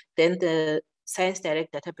keywords, then the ScienceDirect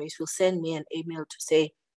database will send me an email to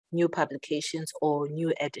say new publications or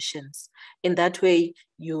new editions. In that way,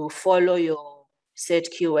 you follow your search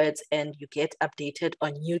keywords and you get updated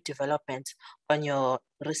on new developments on your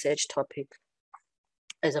research topic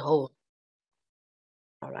as a whole.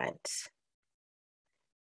 All right.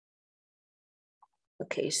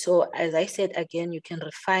 Okay, so as I said again, you can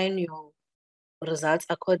refine your results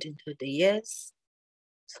according to the years.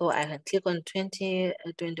 So I can click on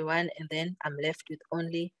 2021 and then I'm left with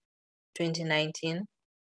only 2019.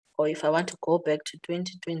 Or if I want to go back to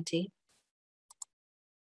 2020,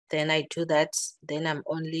 then I do that. Then I'm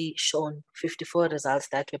only shown 54 results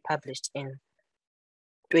that were published in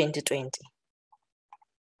 2020.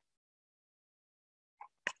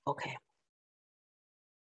 Okay.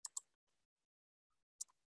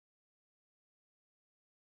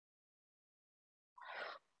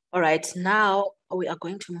 All right, now we are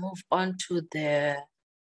going to move on to the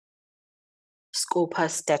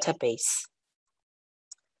Scopus database.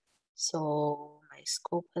 So my my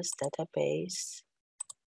Scopus database.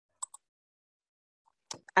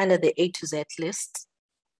 Under the A to Z list,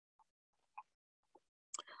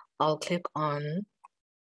 I'll click on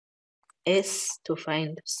S to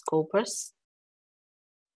find Scopus.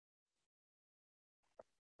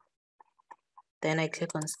 Then I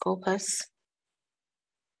click on Scopus.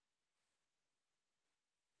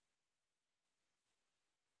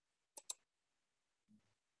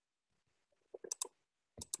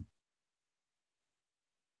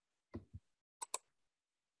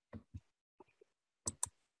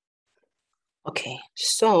 Okay,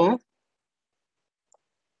 so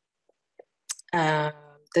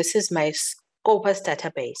this is my Scopus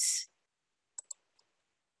database.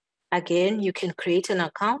 Again, you can create an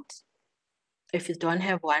account if you don't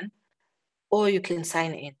have one, or you can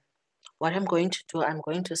sign in. What I'm going to do, I'm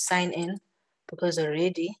going to sign in because I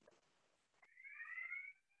already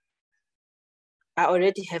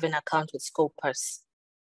have an account with Scopus.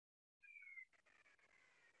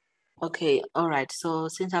 Okay, all right. So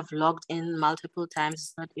since I've logged in multiple times,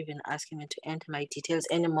 it's not even asking me to enter my details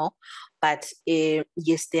anymore. But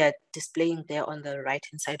yes, they are displaying there on the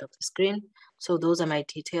right-hand side of the screen. So those are my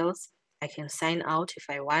details. I can sign out if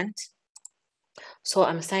I want. So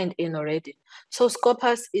I'm signed in already. So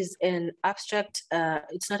Scopus is an abstract,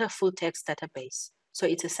 it's not a full text database. So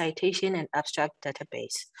it's a citation and abstract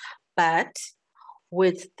database. But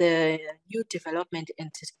with the new development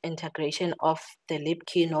and integration of the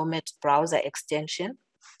libkey-nomad browser extension,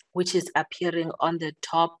 which is appearing on the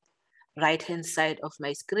top right-hand side of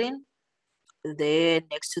my screen, there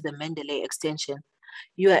next to the Mendeley extension,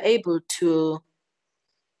 you are able to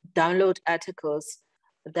download articles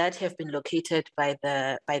that have been located by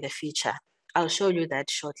the feature. I'll show you that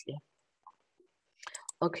shortly.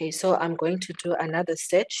 Okay, so I'm going to do another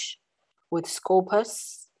search with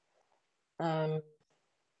Scopus.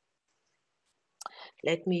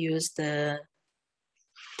 Let me use the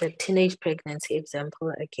teenage pregnancy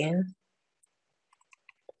example again.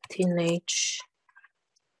 Teenage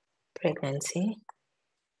pregnancy.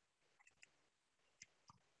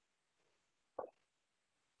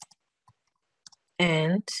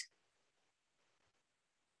 And,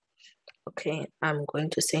 okay, I'm going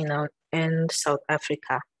to say now, and South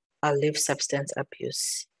Africa, I'll leave substance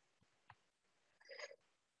abuse.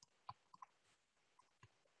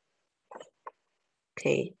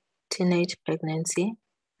 Okay, teenage pregnancy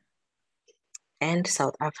and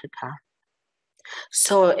South Africa.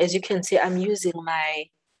 So as you can see, I'm using my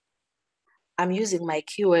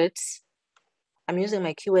keywords. I'm using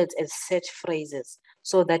my keywords as search phrases.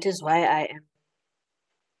 So that is why I am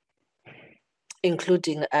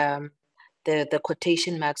including the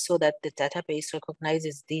quotation marks so that the database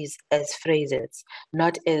recognizes these as phrases,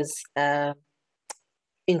 not as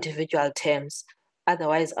individual terms.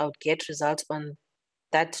 Otherwise, I would get results on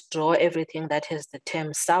that draw everything that has the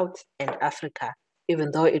term South and Africa,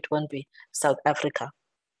 even though it won't be South Africa.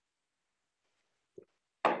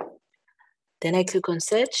 Then I click on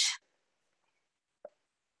search.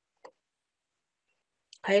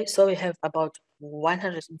 Okay, so we have about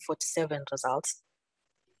 147 results.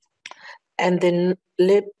 And then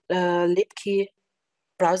libkey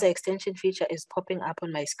browser extension feature is popping up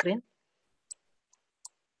on my screen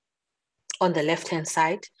on the left-hand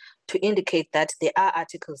side to indicate that there are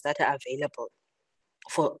articles that are available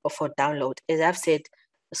for download. As I've said,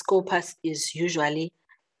 Scopus is usually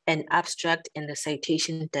an abstract and a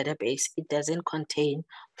citation database. It doesn't contain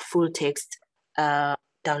full text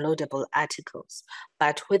downloadable articles.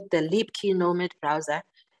 But with the libkey-nomad browser,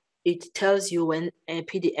 it tells you when a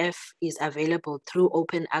PDF is available through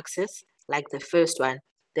open access, like the first one,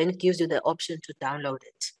 then it gives you the option to download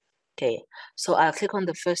it. Okay, so I'll click on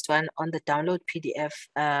the first one on the download PDF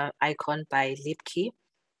icon by libkey.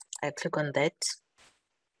 I click on that.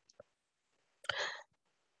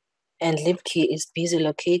 And libkey is busy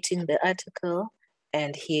locating the article,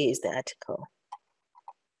 and here is the article.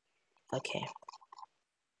 Okay.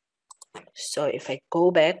 So if I go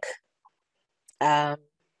back,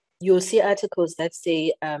 you'll see articles that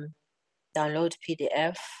say download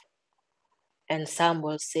PDF, and some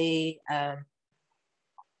will say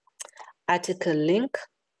article link.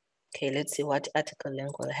 Okay, let's see what article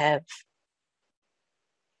link will have.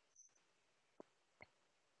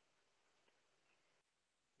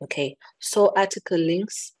 Okay, so article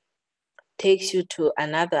links takes you to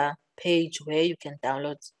another page where you can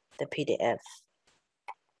download the PDF.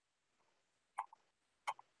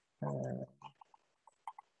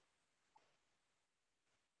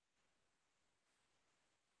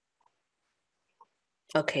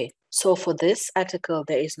 Okay, So for this article,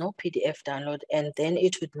 there is no PDF download, and then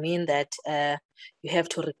it would mean that you have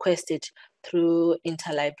to request it through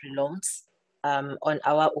interlibrary loans on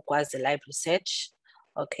our Ukwazi library search.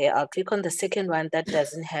 Okay, I'll click on the second one that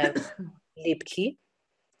doesn't have LibKey.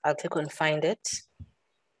 I'll click on find it.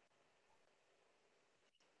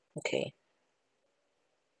 Okay.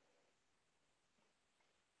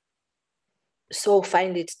 So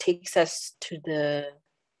find it takes us to the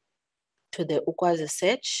Ukwazi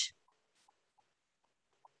search.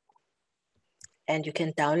 And you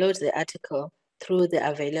can download the article through the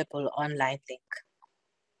available online link.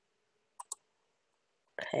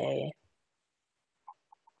 Okay.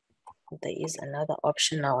 There is another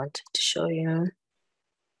option I wanted to show you.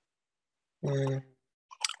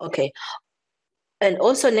 Okay. And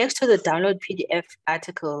also next to the download PDF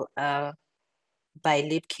article by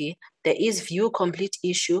LibKey, there is view complete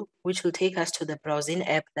issue, which will take us to the browsing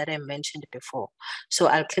app that I mentioned before. So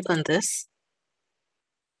I'll click on this.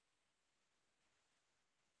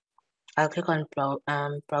 I'll click on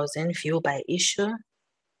browsing view by issue.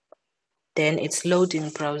 Then it's loading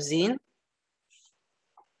browsing.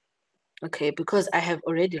 Okay, because I have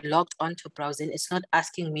already logged onto browsing, it's not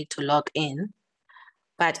asking me to log in.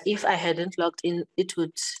 But if I hadn't logged in, it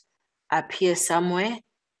would appear somewhere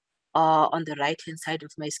on the right-hand side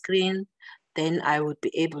of my screen. Then I would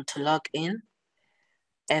be able to log in,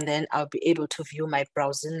 and then I'll be able to view my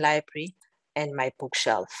browsing library and my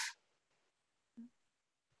bookshelf.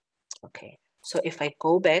 Okay, so if I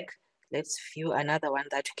go back, let's view another one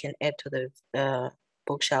that you can add to the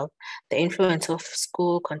bookshelf. The influence of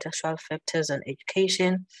school contextual factors on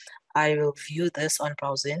education. I will view this on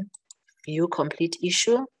browsing. View complete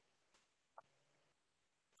issue.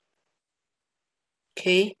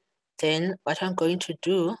 Okay, then what I'm going to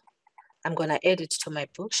do, I'm going to add it to my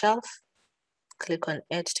bookshelf. Click on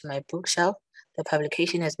add to my bookshelf. The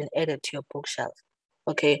publication has been added to your bookshelf.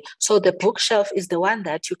 Okay, so the bookshelf is the one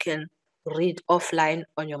that you can read offline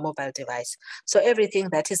on your mobile device. So everything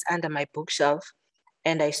that is under my bookshelf,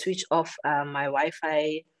 and I switch off my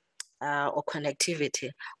Wi-Fi or connectivity,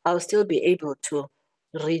 I'll still be able to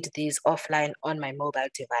read these offline on my mobile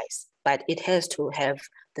device, but it has to have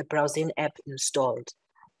the browsing app installed.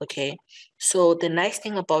 Okay, so the nice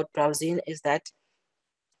thing about browsing is that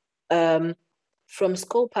from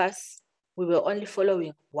Scopus, we were only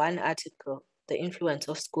following one article, the influence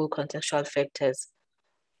of school contextual factors,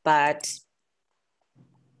 but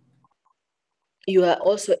you are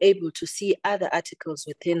also able to see other articles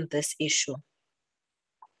within this issue.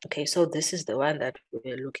 Okay, so this is the one that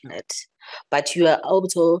we're looking at, but you are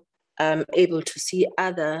also able to see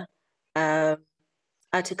other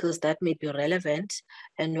articles that may be relevant.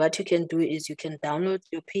 And what you can do is you can download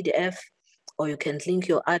your PDF, or you can link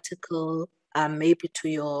your article maybe to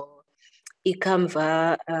your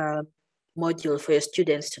eCanva module for your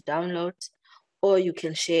students to download, or you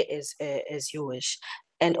can share as you wish.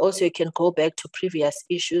 And also you can go back to previous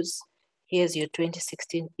issues. Here's your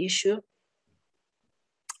 2016 issue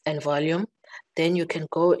and volume. Then you can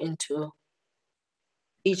go into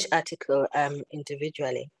each article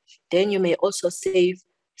individually. Then you may also save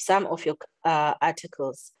some of your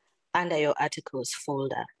articles under your articles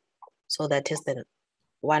folder. So that is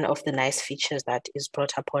one of the nice features that is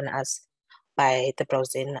brought upon us by the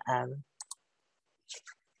browsing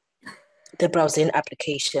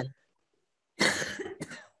application.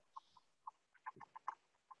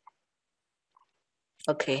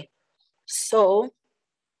 Okay, so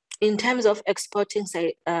in terms of exporting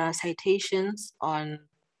citations on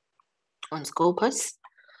Scopus,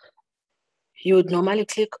 you would normally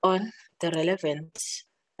click on the relevant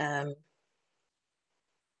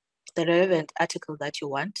article that you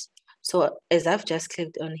want. So as I've just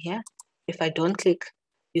clicked on here, if I don't click,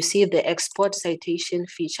 you see the export citation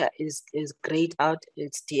feature is grayed out,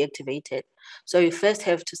 it's deactivated. So you first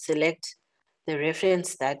have to select the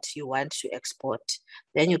reference that you want to export.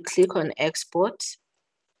 Then you click on export.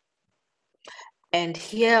 And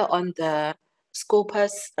here on the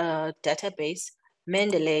Scopus database,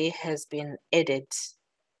 Mendeley has been added.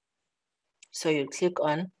 So you click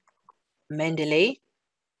on Mendeley,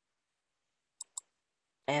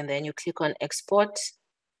 and then you click on export.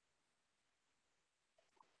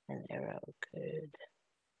 An error occurred.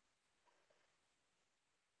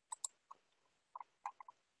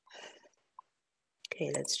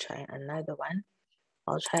 Okay, let's try another one.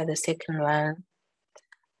 I'll try the second one.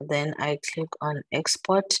 Then I click on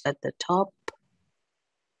export at the top.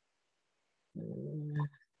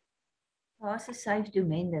 Wat is saved to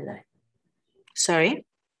Mendeley? Sorry?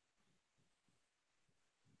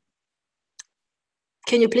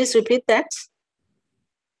 Can you please repeat that?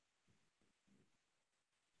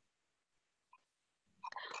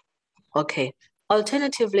 Okay.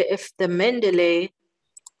 Alternatively, if the Mendeley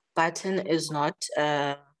button is not,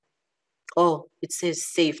 oh, it says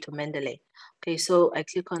save to Mendeley. Okay, so I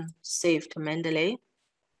click on save to Mendeley.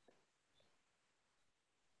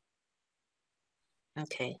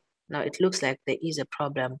 Okay, now it looks like there is a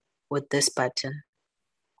problem with this button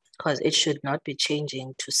because it should not be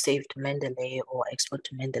changing to save to Mendeley or export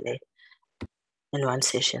to Mendeley in one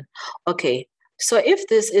session. Okay, so if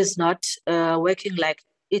this is not working like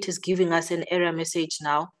it is giving us an error message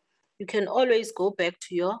now, you can always go back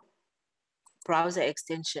to your browser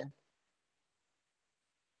extension.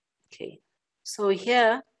 Okay, so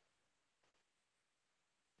here,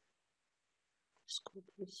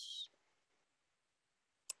 Scopus.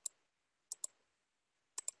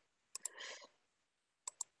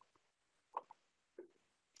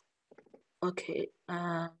 Okay,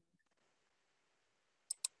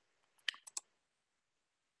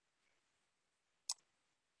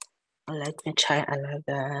 let me try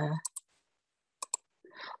another.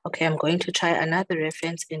 Okay, I'm going to try another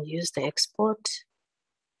reference and use the export.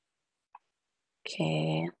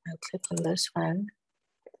 Okay, I'll click on this one.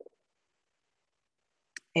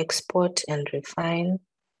 Export and refine.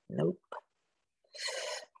 Nope.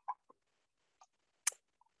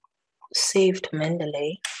 Save to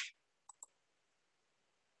Mendeley.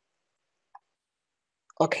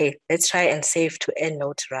 Okay, let's try and save to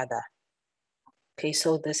EndNote rather. Okay,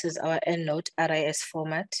 so this is our EndNote RIS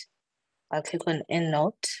format. I'll click on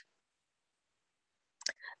EndNote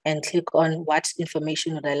and click on what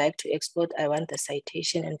information would I like to export. I want the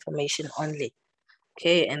citation information only.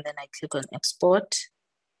 Okay, and then I click on export.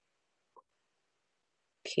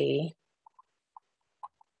 Okay,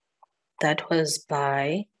 that was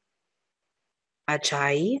by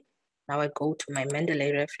Ajayi. Now I go to my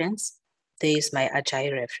Mendeley reference. There is my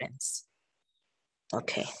Ajayi reference.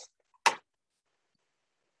 Okay.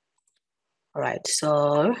 All right,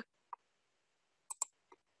 so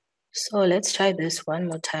let's try this one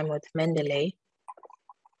more time with Mendeley.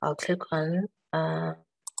 I'll click on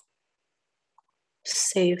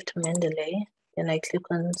save to Mendeley. Then I click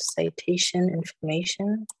on citation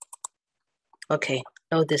information. Okay,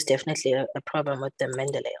 no, there's definitely a problem with the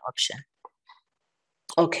Mendeley option.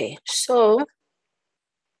 Okay, so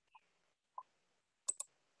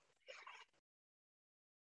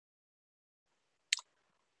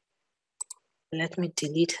let me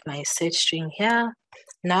delete my search string here.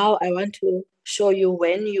 Now I want to show you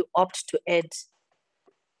when you opt to add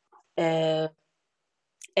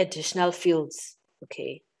additional fields.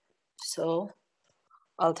 Okay, so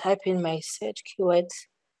I'll type in my search keywords.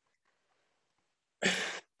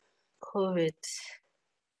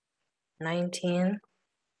 COVID-19.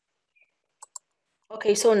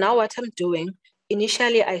 Okay, so now what I'm doing,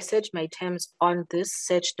 initially I search my terms on this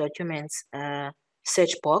search documents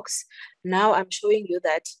search box. Now I'm showing you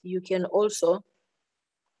that you can also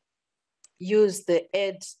use the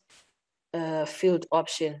add field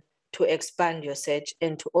option to expand your search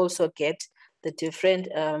and to also get the different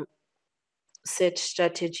search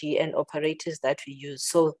strategy and operators that we use.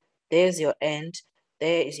 So there's your and,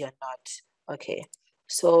 there is your not. Okay,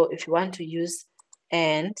 so if you want to use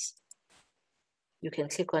and, you can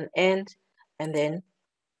click on and then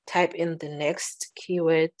type in the next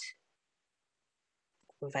keyword,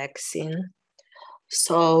 vaccine.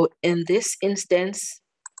 So in this instance,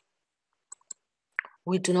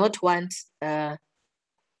 we do not want our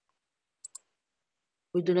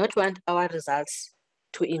results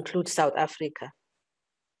to include South Africa.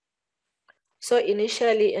 So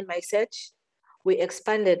initially in my search, we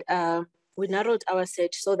expanded, we narrowed our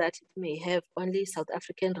search so that it may have only South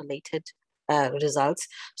African related results.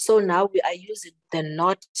 So now we are using the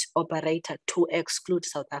not operator to exclude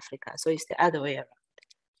South Africa. So it's the other way around.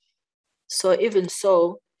 So even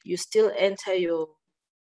so, you still insert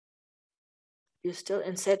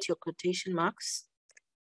your quotation marks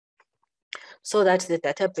so that the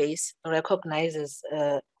database recognizes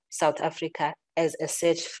South Africa as a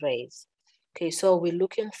search phrase. Okay, so we're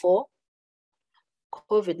looking for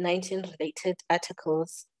COVID-19 related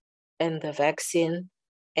articles and the vaccine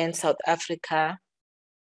and South Africa.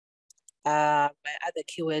 My other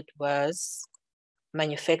keyword was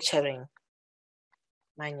manufacturing.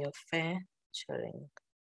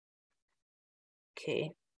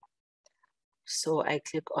 Okay, so I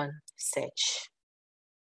click on search.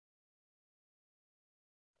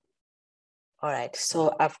 All right,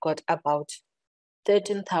 so I've got about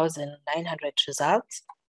 13,900 results.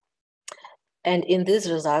 And in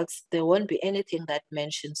these results, there won't be anything that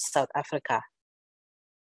mentions South Africa.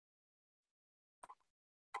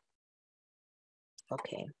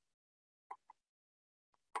 Okay.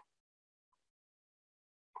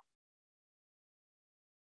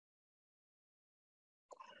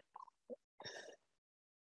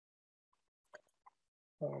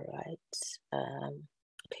 All right.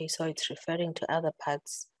 Okay, so it's referring to other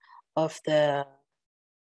parts of the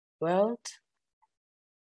world.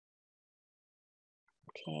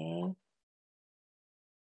 Okay.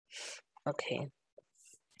 Okay.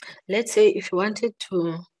 Let's say if you wanted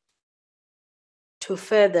to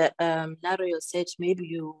further narrow your search, maybe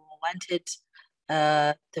you wanted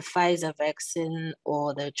the Pfizer vaccine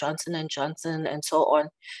or the Johnson & Johnson and so on,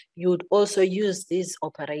 you'd also use these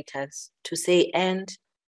operators to say and,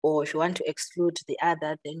 or if you want to exclude the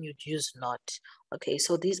other, then you'd use not. Okay,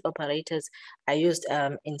 so these operators are used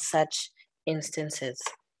in such instances.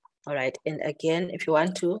 All right, and again, if you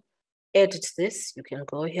want to edit this, you can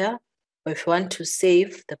go here. Or if you want to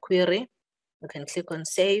save the query, you can click on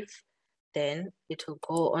save, then it will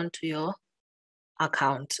go onto your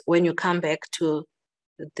account. When you come back to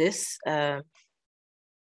this, when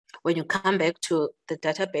you come back to the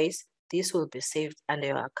database, this will be saved under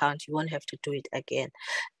your account. You won't have to do it again.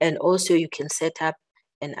 And also you can set up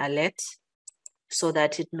an alert so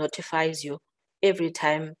that it notifies you every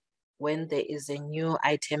time when there is a new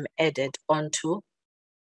item added onto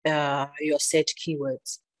your search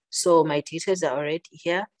keywords. So my details are already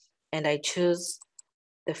here and I choose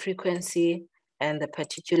the frequency and the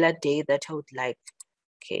particular day that I would like.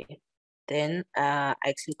 Okay, then I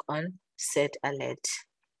click on set alert.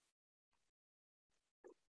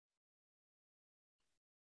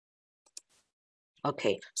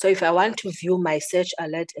 Okay, so if I want to view my search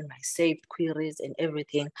alert and my saved queries and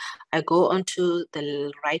everything, I go onto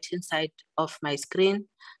the right-hand side of my screen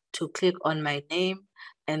to click on my name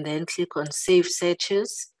and then click on save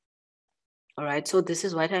searches. All right, so this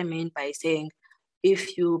is what I mean by saying,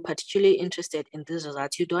 if you're particularly interested in these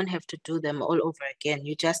results, you don't have to do them all over again.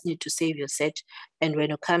 You just need to save your search. And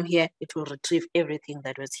when you come here, it will retrieve everything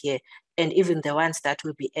that was here and even the ones that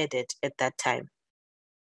will be added at that time.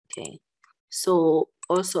 Okay. So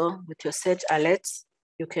also with your search alerts,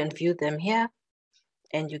 you can view them here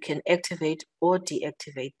and you can activate or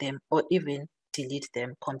deactivate them or even delete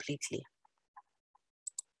them completely.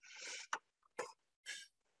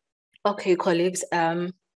 Okay, colleagues, I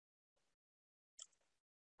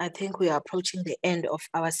think we are approaching the end of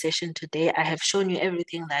our session today. I have shown you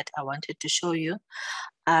everything that I wanted to show you.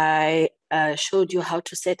 I showed you how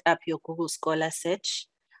to set up your Google Scholar search,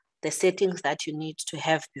 the settings that you need to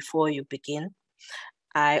have before you begin.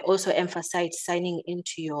 I also emphasized signing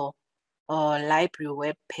into your library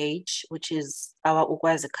web page, which is our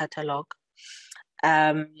Ukwazi catalog.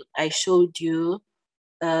 I showed you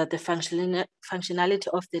the functionality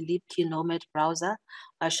of the LibKey Nomad browser.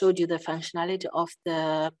 I showed you the functionality of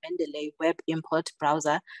the Mendeley web import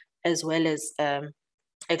browser, as well as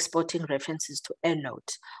exporting references to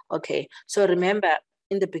EndNote. Okay, so remember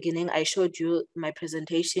in the beginning, I showed you my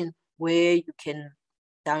presentation where you can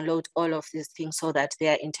download all of these things so that they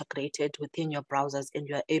are integrated within your browsers and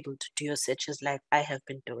you are able to do your searches like I have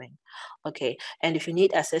been doing. Okay, and if you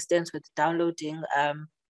need assistance with downloading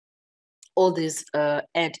all these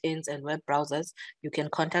add-ins and web browsers, you can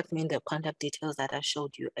contact me in the contact details that I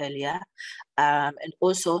showed you earlier. And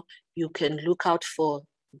also you can look out for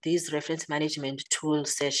these reference management tool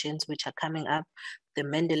sessions, which are coming up, the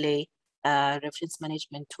Mendeley reference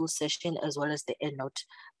management tool session, as well as the EndNote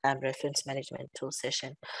reference management tool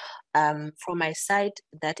session. From my side,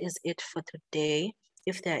 that is it for today.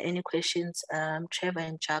 If there are any questions, Trevor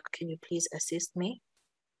and Jack, can you please assist me?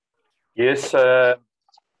 Yes,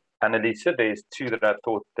 Anelisa, there's two that I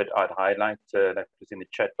thought that I'd highlight that was in the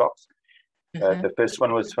chat box. The first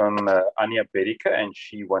one was from Anya Berika, and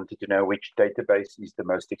she wanted to know which database is the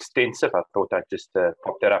most extensive. I thought I'd just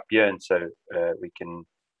pop that up here, and so we can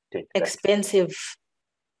take that. Expensive.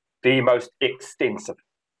 The most extensive.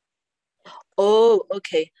 Oh,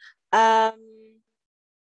 okay. From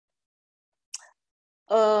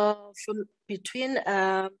between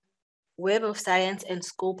Web of Science and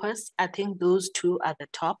Scopus, I think those two are the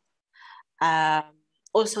top.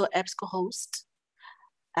 Also EBSCOhost.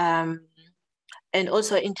 And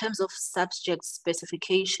also in terms of subject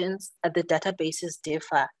specifications, the databases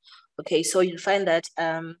differ. Okay, so you'll find that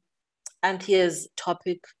Anthea's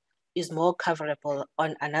topic is more coverable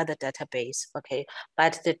on another database, okay?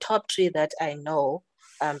 But the top three that I know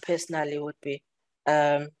personally would be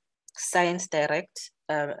ScienceDirect,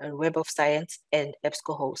 Web of Science, and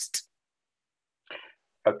EBSCOhost.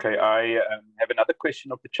 Okay, I have another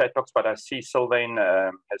question of the chat box, but I see Sylvain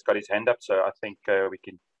has got his hand up, so I think we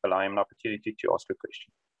can allow him an opportunity to ask a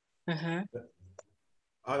question.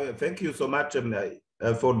 Thank you so much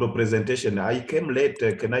for the presentation. I came late.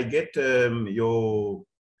 Can I get your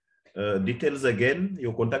details again,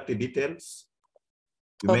 your contact details?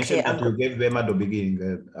 You mentioned that you gave them at the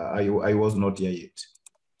beginning. I was not here yet.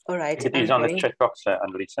 All right. It is on the chat box,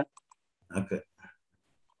 Anelisa. Okay.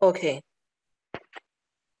 Okay.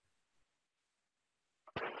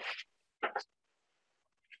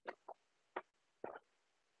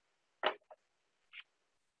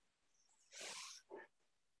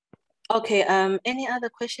 Okay. Any other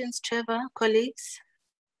questions, Trevor, colleagues?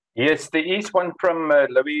 Yes, there is one from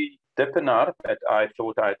Louis Dippenaar that I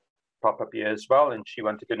thought I'd pop up here as well. And she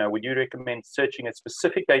wanted to know, would you recommend searching a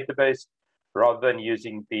specific database rather than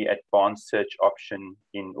using the advanced search option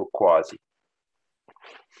in Ukwazi?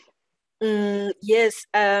 Yes.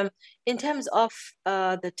 In terms of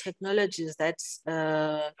the technologies that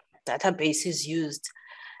databases used,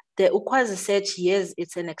 the Ukwazi search, yes,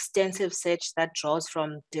 it's an extensive search that draws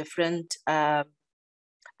from different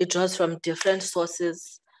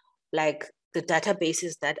sources, like the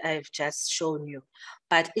databases that I've just shown you,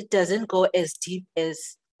 but it doesn't go as deep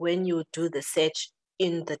as when you do the search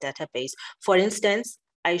in the database. For instance,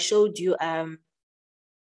 I showed you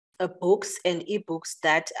books and ebooks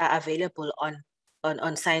that are available on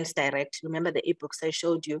ScienceDirect. Remember the ebooks I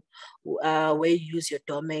showed you, where you use your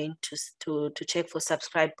domain to check for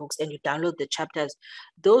subscribed books and you download the chapters.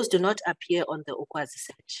 Those do not appear on the Ukwazi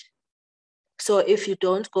search. So if you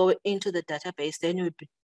don't go into the database, then you'll be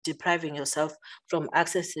depriving yourself from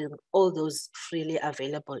accessing all those freely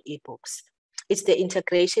available ebooks. It's the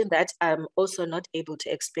integration that I'm also not able to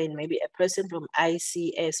explain. Maybe a person from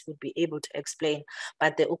ICS would be able to explain,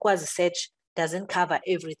 but the Ukwazi search doesn't cover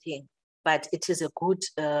everything, but it is a good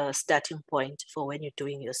starting point for when you're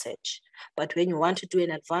doing your search. But when you want to do an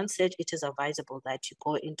advanced search, it is advisable that you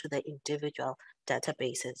go into the individual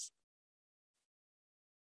databases.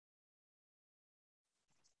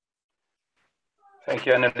 Thank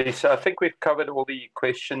you, Anelisa. I think we've covered all the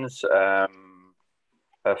questions.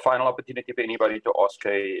 A final opportunity for anybody to ask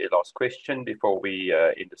a last question before we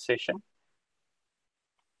end the session.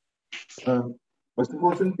 Mr.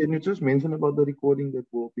 Wilson, can you just mention about the recording that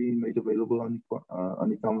will be made available on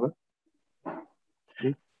the Canva?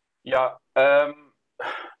 Okay. Yeah.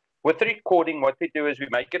 With the recording, what we do is we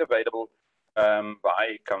make it available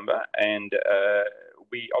by Canva, and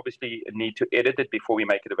we obviously need to edit it before we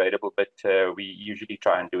make it available, but we usually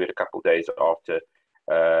try and do it a couple of days after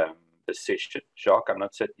the session. Jacques, I'm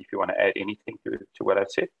not certain if you want to add anything to what I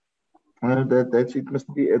said. That's it,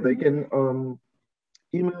 Mr. D. They can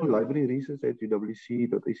email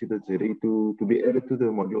libraryresearch@uwc.ac.za to be added to the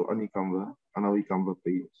module on our Canva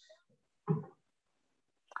page.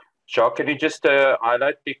 Jacques, can you just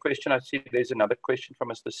highlight the question? I see there's another question from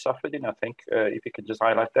Mr. Safadin. I think if you could just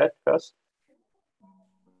highlight that first.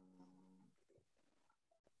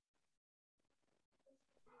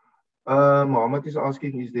 Mohammed is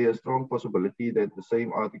asking, is there a strong possibility that the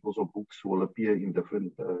same articles or books will appear in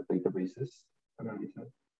different databases?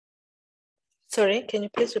 Sorry, can you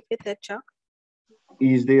please repeat that, Chuck?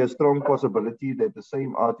 Is there a strong possibility that the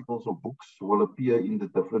same articles or books will appear in the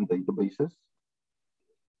different databases?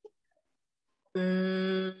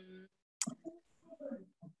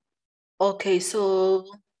 Okay, so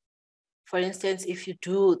for instance, if you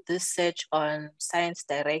do this search on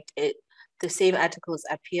ScienceDirect, the same articles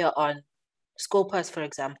appear on Scopus, for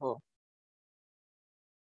example.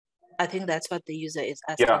 I think that's what the user is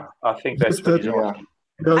asking. Yeah, I think that's what he's asking.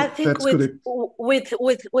 Yeah, I think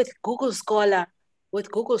with Google Scholar,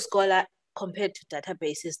 compared to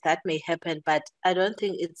databases, that may happen, but I don't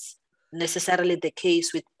think it's necessarily the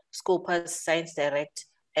case with Scopus, ScienceDirect,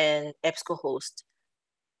 and EBSCOhost.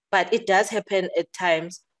 But it does happen at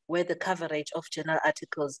times where the coverage of journal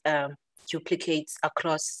articles duplicates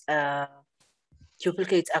across the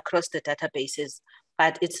databases.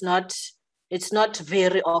 But it's not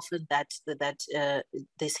very often that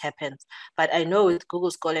this happens. But I know with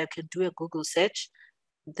Google Scholar, you can do a Google search,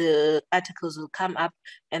 the articles will come up,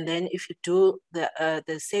 and then if you do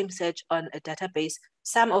the same search on a database,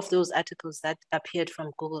 some of those articles that appeared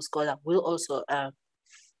from Google Scholar will also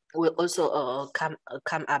come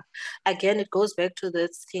up. Again, it goes back to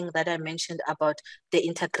this thing that I mentioned about the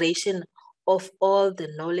integration of all the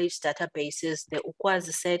knowledge databases, the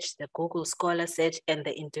Ukwazi search, the Google Scholar search, and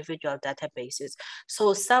the individual databases.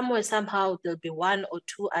 So somewhere, somehow, there'll be one or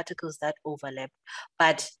two articles that overlap,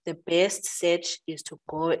 but the best search is to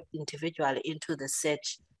go individually into the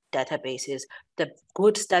search databases. The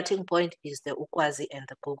good starting point is the Ukwazi and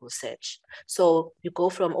the Google search. So you go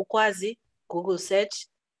from Ukwazi, Google search,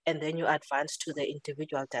 and then you advance to the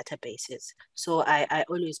individual databases. So I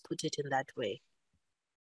always put it in that way.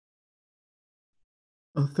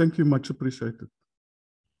 Thank you, much appreciated.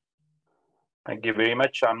 Thank you very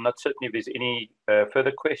much. I'm not certain if there's any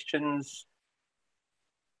further questions.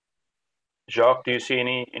 Jacques, do you see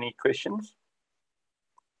any questions?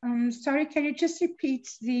 Sorry, can you just repeat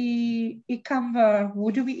the e-Canva?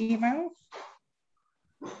 Who do we email?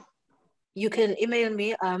 You can email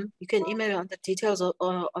me. You can email on the details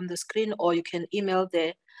on the screen, or you can email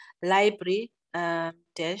the library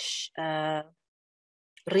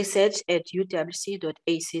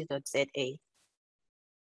research@uwc.ac.za.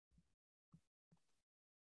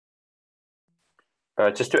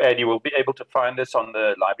 Just to add, you will be able to find this on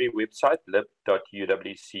the library website,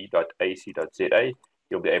 lib.uwc.ac.za.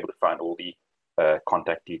 You'll be able to find all the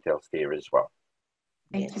contact details there as well.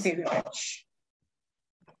 Thank you very much.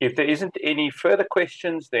 If there isn't any further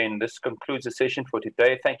questions, then this concludes the session for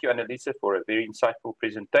today. Thank you, Anelisa, for a very insightful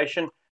presentation.